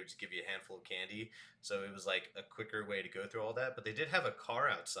 they would just give you a handful of candy. So it was like a quicker way to go through all that. But they did have a car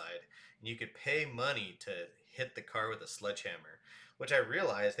outside, and you could pay money to hit the car with a sledgehammer. Which I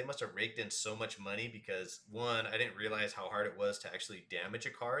realized they must have raked in so much money because, one, I didn't realize how hard it was to actually damage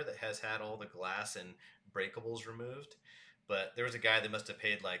a car that has had all the glass and breakables removed. But there was a guy that must have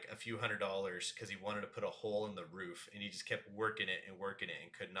paid like a few $100s because he wanted to put a hole in the roof, and he just kept working it and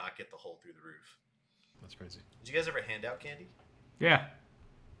could not get the hole through the roof. That's crazy. Did you guys ever hand out candy? Yeah,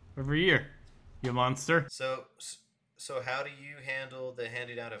 every year. You monster. So how do you handle the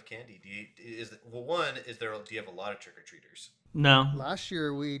handing out of candy? Do you have a lot of trick-or-treaters? No. Last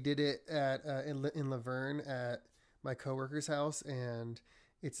year we did it at in Laverne at my coworker's house, and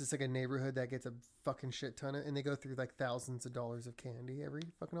it's just like a neighborhood that gets a fucking shit ton of, and they go through like thousands of dollars of candy every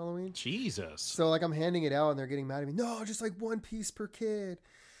fucking Halloween. Jesus. So like I'm handing it out, and they're getting mad at me. No, just like one piece per kid.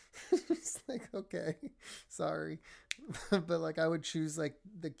 It's like, okay, sorry, but like I would choose like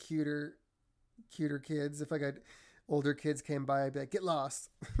the cuter kids. If like older kids came by, I'd be like, get lost.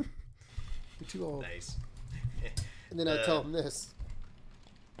 You're too old. Nice. And then I tell them this.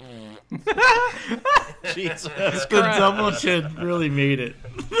 Jesus The Christ. double chin really made it.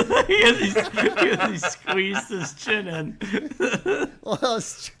 he squeezed his chin in. Well,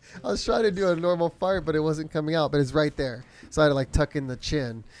 I was trying to do a normal fart, but it wasn't coming out. But it's right there, so I had to like tuck in the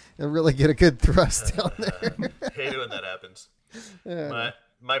chin and really get a good thrust down there. Hate it when that happens. Yeah.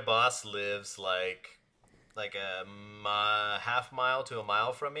 My boss lives like a half mile to a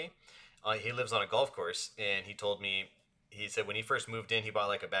mile from me. He lives on a golf course, and he said when he first moved in, he bought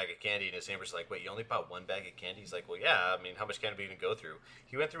like a bag of candy, and his neighbor's like, "Wait, you only bought one bag of candy?" He's like, "Well, yeah. I mean, how much candy are you gonna go through?"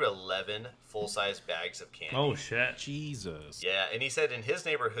 He went through 11 full-size bags of candy. Oh shit. Jesus. Yeah, and he said in his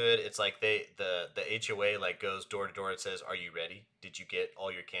neighborhood, it's like the HOA like goes door to door and says, "Are you ready? Did you get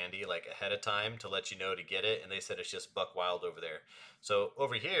all your candy like ahead of time to let you know to get it?" And they said it's just buck wild over there. So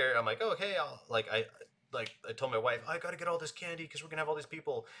over here, I'm like, "Oh, hey, I told my wife, I got to get all this candy because we're going to have all these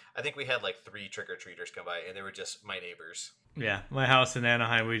people." I think we had like 3 trick-or-treaters come by, and they were just my neighbors. Yeah, my house in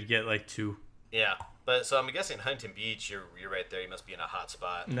Anaheim, we'd get like 2. Yeah, but so I'm guessing Huntington Beach, you're right there. You must be in a hot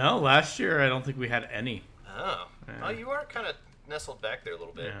spot. No, last year I don't think we had any. Oh, Yeah. well, you are kind of nestled back there a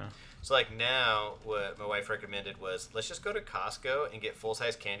little bit. Yeah. So like now, what my wife recommended was let's just go to Costco and get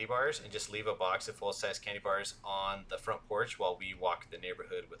full-size candy bars and just leave a box of full-size candy bars on the front porch while we walk the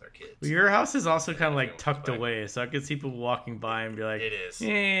neighborhood with our kids. Well, your house is also kind of like Everyone's tucked fine. away, so I could see people walking by and be like, It is.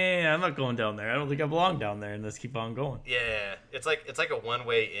 Yeah, I'm not going down there. I don't think I belong down there, and let's keep on going. Yeah, it's like a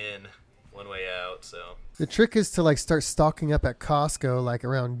one-way in, one-way out. So The trick is to like start stocking up at Costco like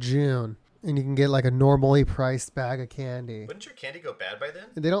around June, and you can get like a normally priced bag of candy. wouldn't your candy go bad by then?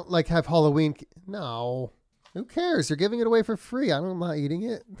 They don't like have Halloween. No, who cares? You're giving it away for free. I'm not eating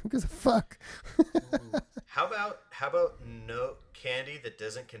it. Who gives a fuck? How about no candy that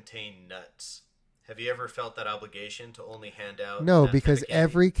doesn't contain nuts? Have you ever felt that obligation to only hand out? No, that type because of candy?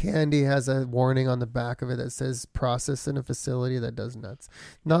 every candy has a warning on the back of it that says processed in a facility that does nuts.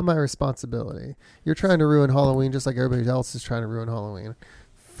 Not my responsibility. You're trying to ruin Halloween just like everybody else is trying to ruin Halloween.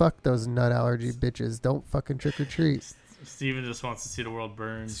 Fuck those nut allergy bitches. Don't fucking trick or treat. Steven just wants to see the world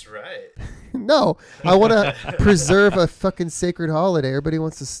burn. That's right. No, I want to preserve a fucking sacred holiday. Everybody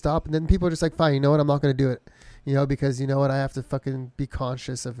wants to stop, and then people are just like, fine, you know what? I'm not going to do it. You know, because you know what? I have to fucking be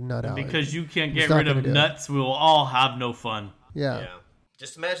conscious of nut allergy. Because you can't Just get not rid gonna of do it. nuts, we will all have no fun. Yeah.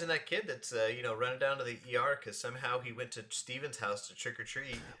 Just imagine that kid that's running down to the ER because somehow he went to Steven's house to trick or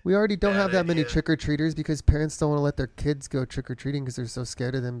treat. We already don't Bad have that many idea. trick-or-treaters because parents don't want to let their kids go trick-or-treating because they're so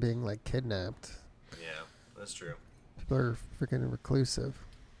scared of them being like kidnapped. Yeah, that's true. People are freaking reclusive.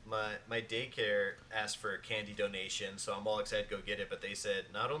 my daycare asked for a candy donation, so I'm all excited to go get it. But they said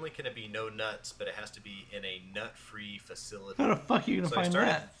not only can it be no nuts, but it has to be in a nut-free facility. How the fuck are you gonna find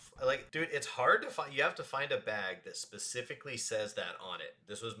that? Like, dude, it's hard to find. You have to find a bag that specifically says that on it.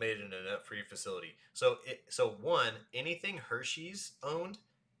 This was made in a nut-free facility. So one, anything Hershey's owned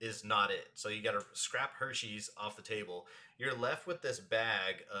is not it. So you got to scrap Hershey's off the table. You're left with this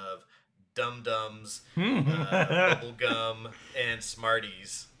bag of Dum Dums, bubble gum, and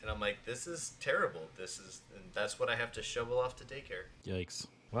Smarties, and I'm like, this is terrible. And that's what I have to shovel off to daycare. Yikes.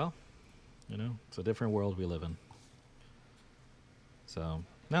 Well, it's a different world we live in. So,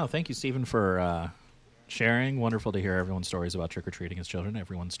 no, thank you, Stephen, for sharing. Wonderful to hear everyone's stories about trick-or-treating as children,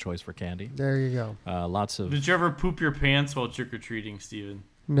 everyone's choice for candy. There you go. Lots of... Did you ever poop your pants while trick-or-treating, Stephen?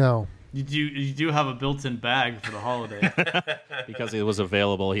 No. You do have a built-in bag for the holiday. Because it was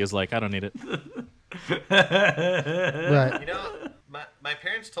available, he was like, I don't need it. Right. You know, my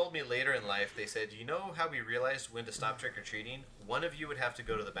parents told me later in life, they said, you know how we realized when to stop trick-or-treating? One of you would have to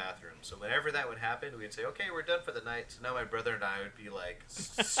go to the bathroom. So whenever that would happen, we'd say, okay, we're done for the night. So now my brother and I would be like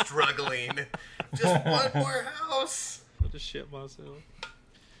struggling. Just one more house. I'll just shit myself.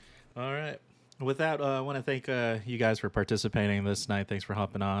 All right. With that, I want to thank you guys for participating this night. Thanks for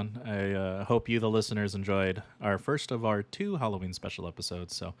hopping on. I hope you, the listeners, enjoyed our first of our 2 Halloween special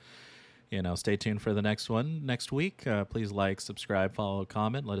episodes. So, stay tuned for the next one next week. Please like, subscribe, follow,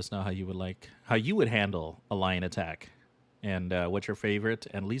 comment. Let us know how you would handle a lion attack, and what your favorite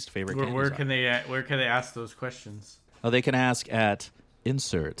and least favorite. Where can they ask those questions? Oh, they can ask at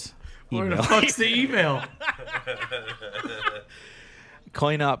insert email. Where the fuck's the email?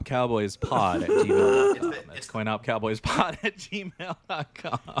 coinopcowboyspod at gmail.com. It's coinopcowboyspod at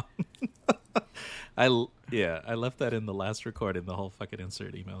gmail.com. I left that in the last recording, the whole fucking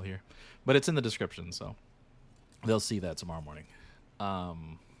insert email here. But it's in the description, so they'll see that tomorrow morning.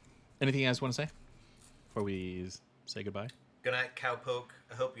 Anything you guys want to say before we say goodbye? Good night, Cowpoke.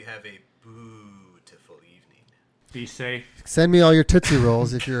 I hope you have a beautiful evening. Be safe. Send me all your Tootsie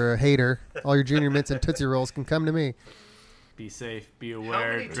Rolls if you're a hater. All your Junior Mints and Tootsie Rolls can come to me. Be safe. Be How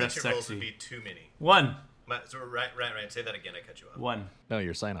aware. many Dress Tootsie Rolls sexy. would be too many? 1. So, right. Say that again. I cut you off. 1. No,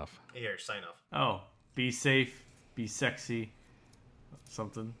 your sign off. Here, sign off. Oh, be safe. Be sexy.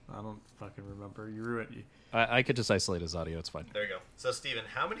 Something. I don't fucking remember. You ruined it. I could just isolate his audio. It's fine. There you go. So, Steven,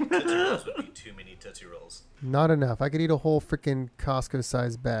 how many Tootsie Rolls would be too many Tootsie Rolls? Not enough. I could eat a whole freaking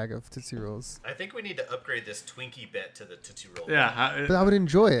Costco-sized bag of Tootsie Rolls. I think we need to upgrade this Twinkie bet to the Tootsie Roll. Yeah. But I would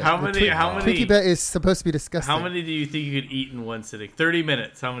enjoy it. How The many? Twinkie bet is supposed to be disgusting. How many do you think you could eat in one sitting? 30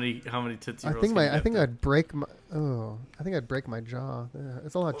 minutes. How many Tootsie Rolls? I think I'd break my jaw. Yeah,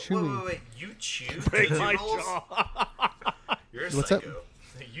 it's a lot of chewing. Wait. You chew Tootsie Rolls? You're a What's psycho. up?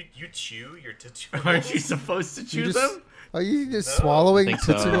 You chew your Tootsie Rolls? Aren't you supposed to chew them? Are you just swallowing think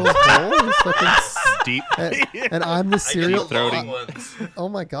Tootsie so. Rolls whole? You fucking Deep. and I'm the I cereal. get the long ones. Oh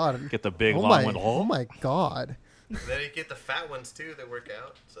my god! Get the big oh long my, one whole. Oh my god! Then you get the fat ones too that work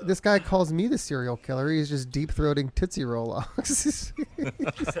out. So. This guy calls me the serial killer. He's just deep throating Tootsie Roll locks.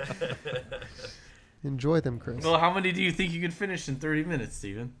 Enjoy them, Chris. Well, how many do you think you could finish in 30 minutes,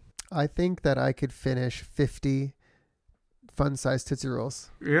 Steven? I think that I could finish 50 fun-sized Tootsie Rolls.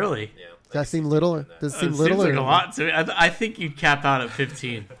 Really? Yeah. Does that seem little? Does it seem It little? seems like or a lot to me. I think you'd cap out at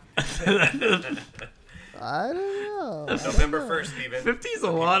 15. I don't know. November 1st, Steven. 50 is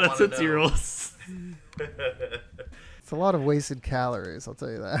a lot of Tootsie Rolls. It's a lot of wasted calories, I'll tell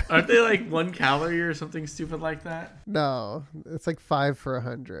you that. Aren't they like 1 calorie or something stupid like that? No, it's like 5 for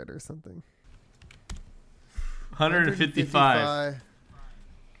 100 or something. 155.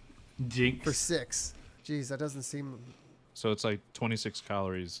 Jinx. For 6. Jeez, that doesn't seem... So it's like 26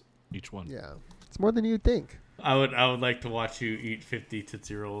 calories each one. Yeah. It's more than you'd think. I would like to watch you eat 50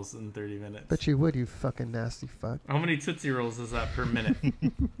 Tootsie Rolls in 30 minutes. Bet you would, you fucking nasty fuck. How many Tootsie Rolls is that per minute?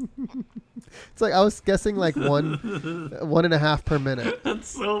 It's like I was guessing like 1.5 per minute. That's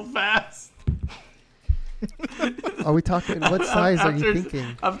so fast. Are we talking? What size are you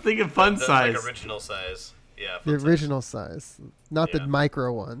thinking? I'm thinking fun That's size. like original size. Yeah. The fun size. original size, not the Yeah.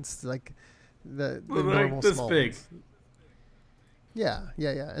 micro ones, like the Like normal this small big. ones. Yeah,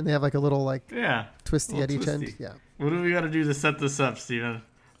 and they have like a little like Yeah. twisty Little at each end. twisty. Yeah. What do we got to do to set this up, Steven?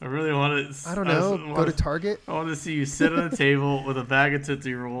 I really want to. I don't know. Go to Target. I want to see you sit on a table with a bag of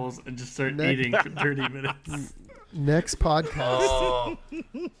Tootsie Rolls and just start Next- eating for 30 minutes. Next podcast. Oh.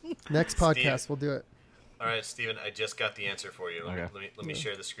 Next podcast, we'll do it. All right, Steven, I just got the answer for you. Okay. Let me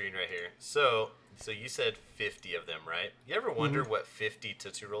share the screen right here. So you said 50 of them, right? You ever wonder what 50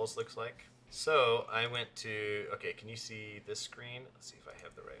 Tootsie Rolls looks like? So I went to... Okay, can you see this screen? Let's see if I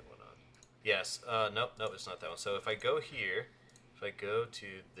have the right one on. Yes. Nope, it's not that one. So if I go here, if If I go to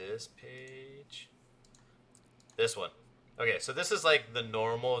this page, this one. Okay, so this is like the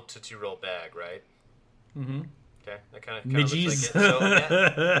normal Tootsie Roll bag, right? Mm-hmm. Okay, that kind of looks like it. So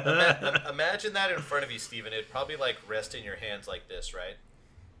imagine that in front of you, Steven. It'd probably like rest in your hands like this, right?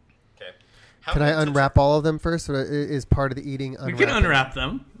 Okay. Can I unwrap all of them first, or is part of the eating unwrapping? You can unwrap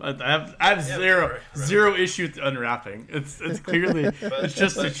them. I have zero issue with unwrapping. It's clearly it's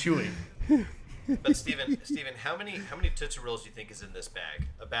just a chewing. But Steven, how many Tootsie Rolls do you think is in this bag?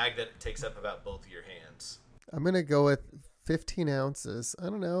 A bag that takes up about both of your hands. I'm gonna go with 15 ounces. I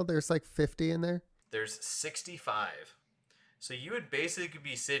don't know. There's like 50 in there. There's 65. So you would basically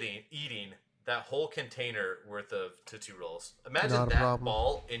be eating that whole container worth of Tootsie Rolls. Imagine that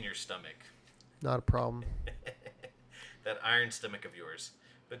ball in your stomach. Not a problem. That iron stomach of yours.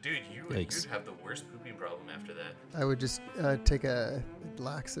 But dude, you'd have the worst pooping problem after that. I would just take a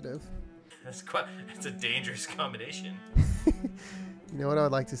laxative. It's a dangerous combination. You know what I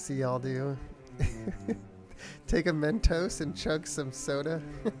would like to see y'all do? Take a Mentos and chug some soda.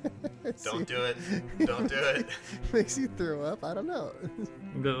 Don't do it. Don't do it. Makes you throw up? I don't know.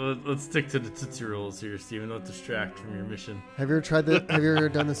 Let's stick to the Tootsie Rolls here, Steven. Don't distract from your mission. Have you ever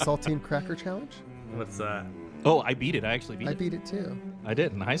done the saltine cracker challenge? What's that? Oh, I beat it. I actually beat it. I beat it too. I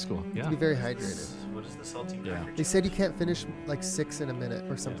did in high school. Yeah. To be very hydrated. What is the saltine cracker? They said you can't finish like 6 in a minute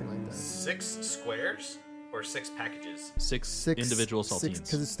or something like that. 6 squares or 6 packages? Six individual saltines.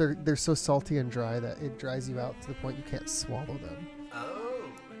 Because they're so salty and dry that it dries you out to the point you can't swallow them. Oh,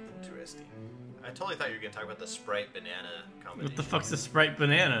 interesting. I totally thought you were going to talk about the Sprite banana combination. What the fuck's a Sprite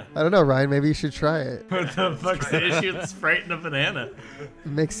banana? I don't know, Ryan. Maybe you should try it. What the fuck's the issue with Sprite and a banana?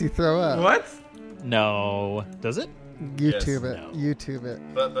 It makes you throw up. What? No. Does it? YouTube it. No. YouTube it.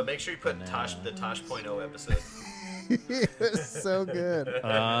 But make sure you put the Tosh.0 episode. It was so good.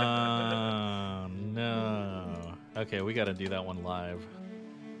 No. Okay, we got to do that one live.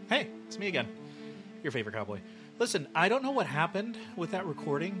 Hey, it's me again. Your favorite cowboy. Listen, I don't know what happened with that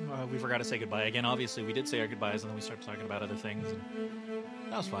recording. We forgot to say goodbye again. Obviously, we did say our goodbyes, and then we started talking about other things. And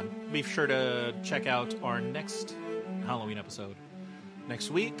that was fun. Be sure to check out our next Halloween episode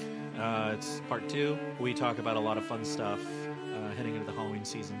next week. It's part 2. We talk about a lot of fun stuff heading into the Halloween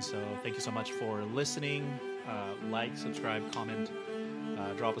season. So thank you so much for listening. Like, subscribe, comment,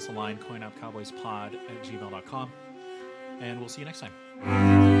 drop us a line, coinopcowboyspod@gmail.com. And we'll see you next time.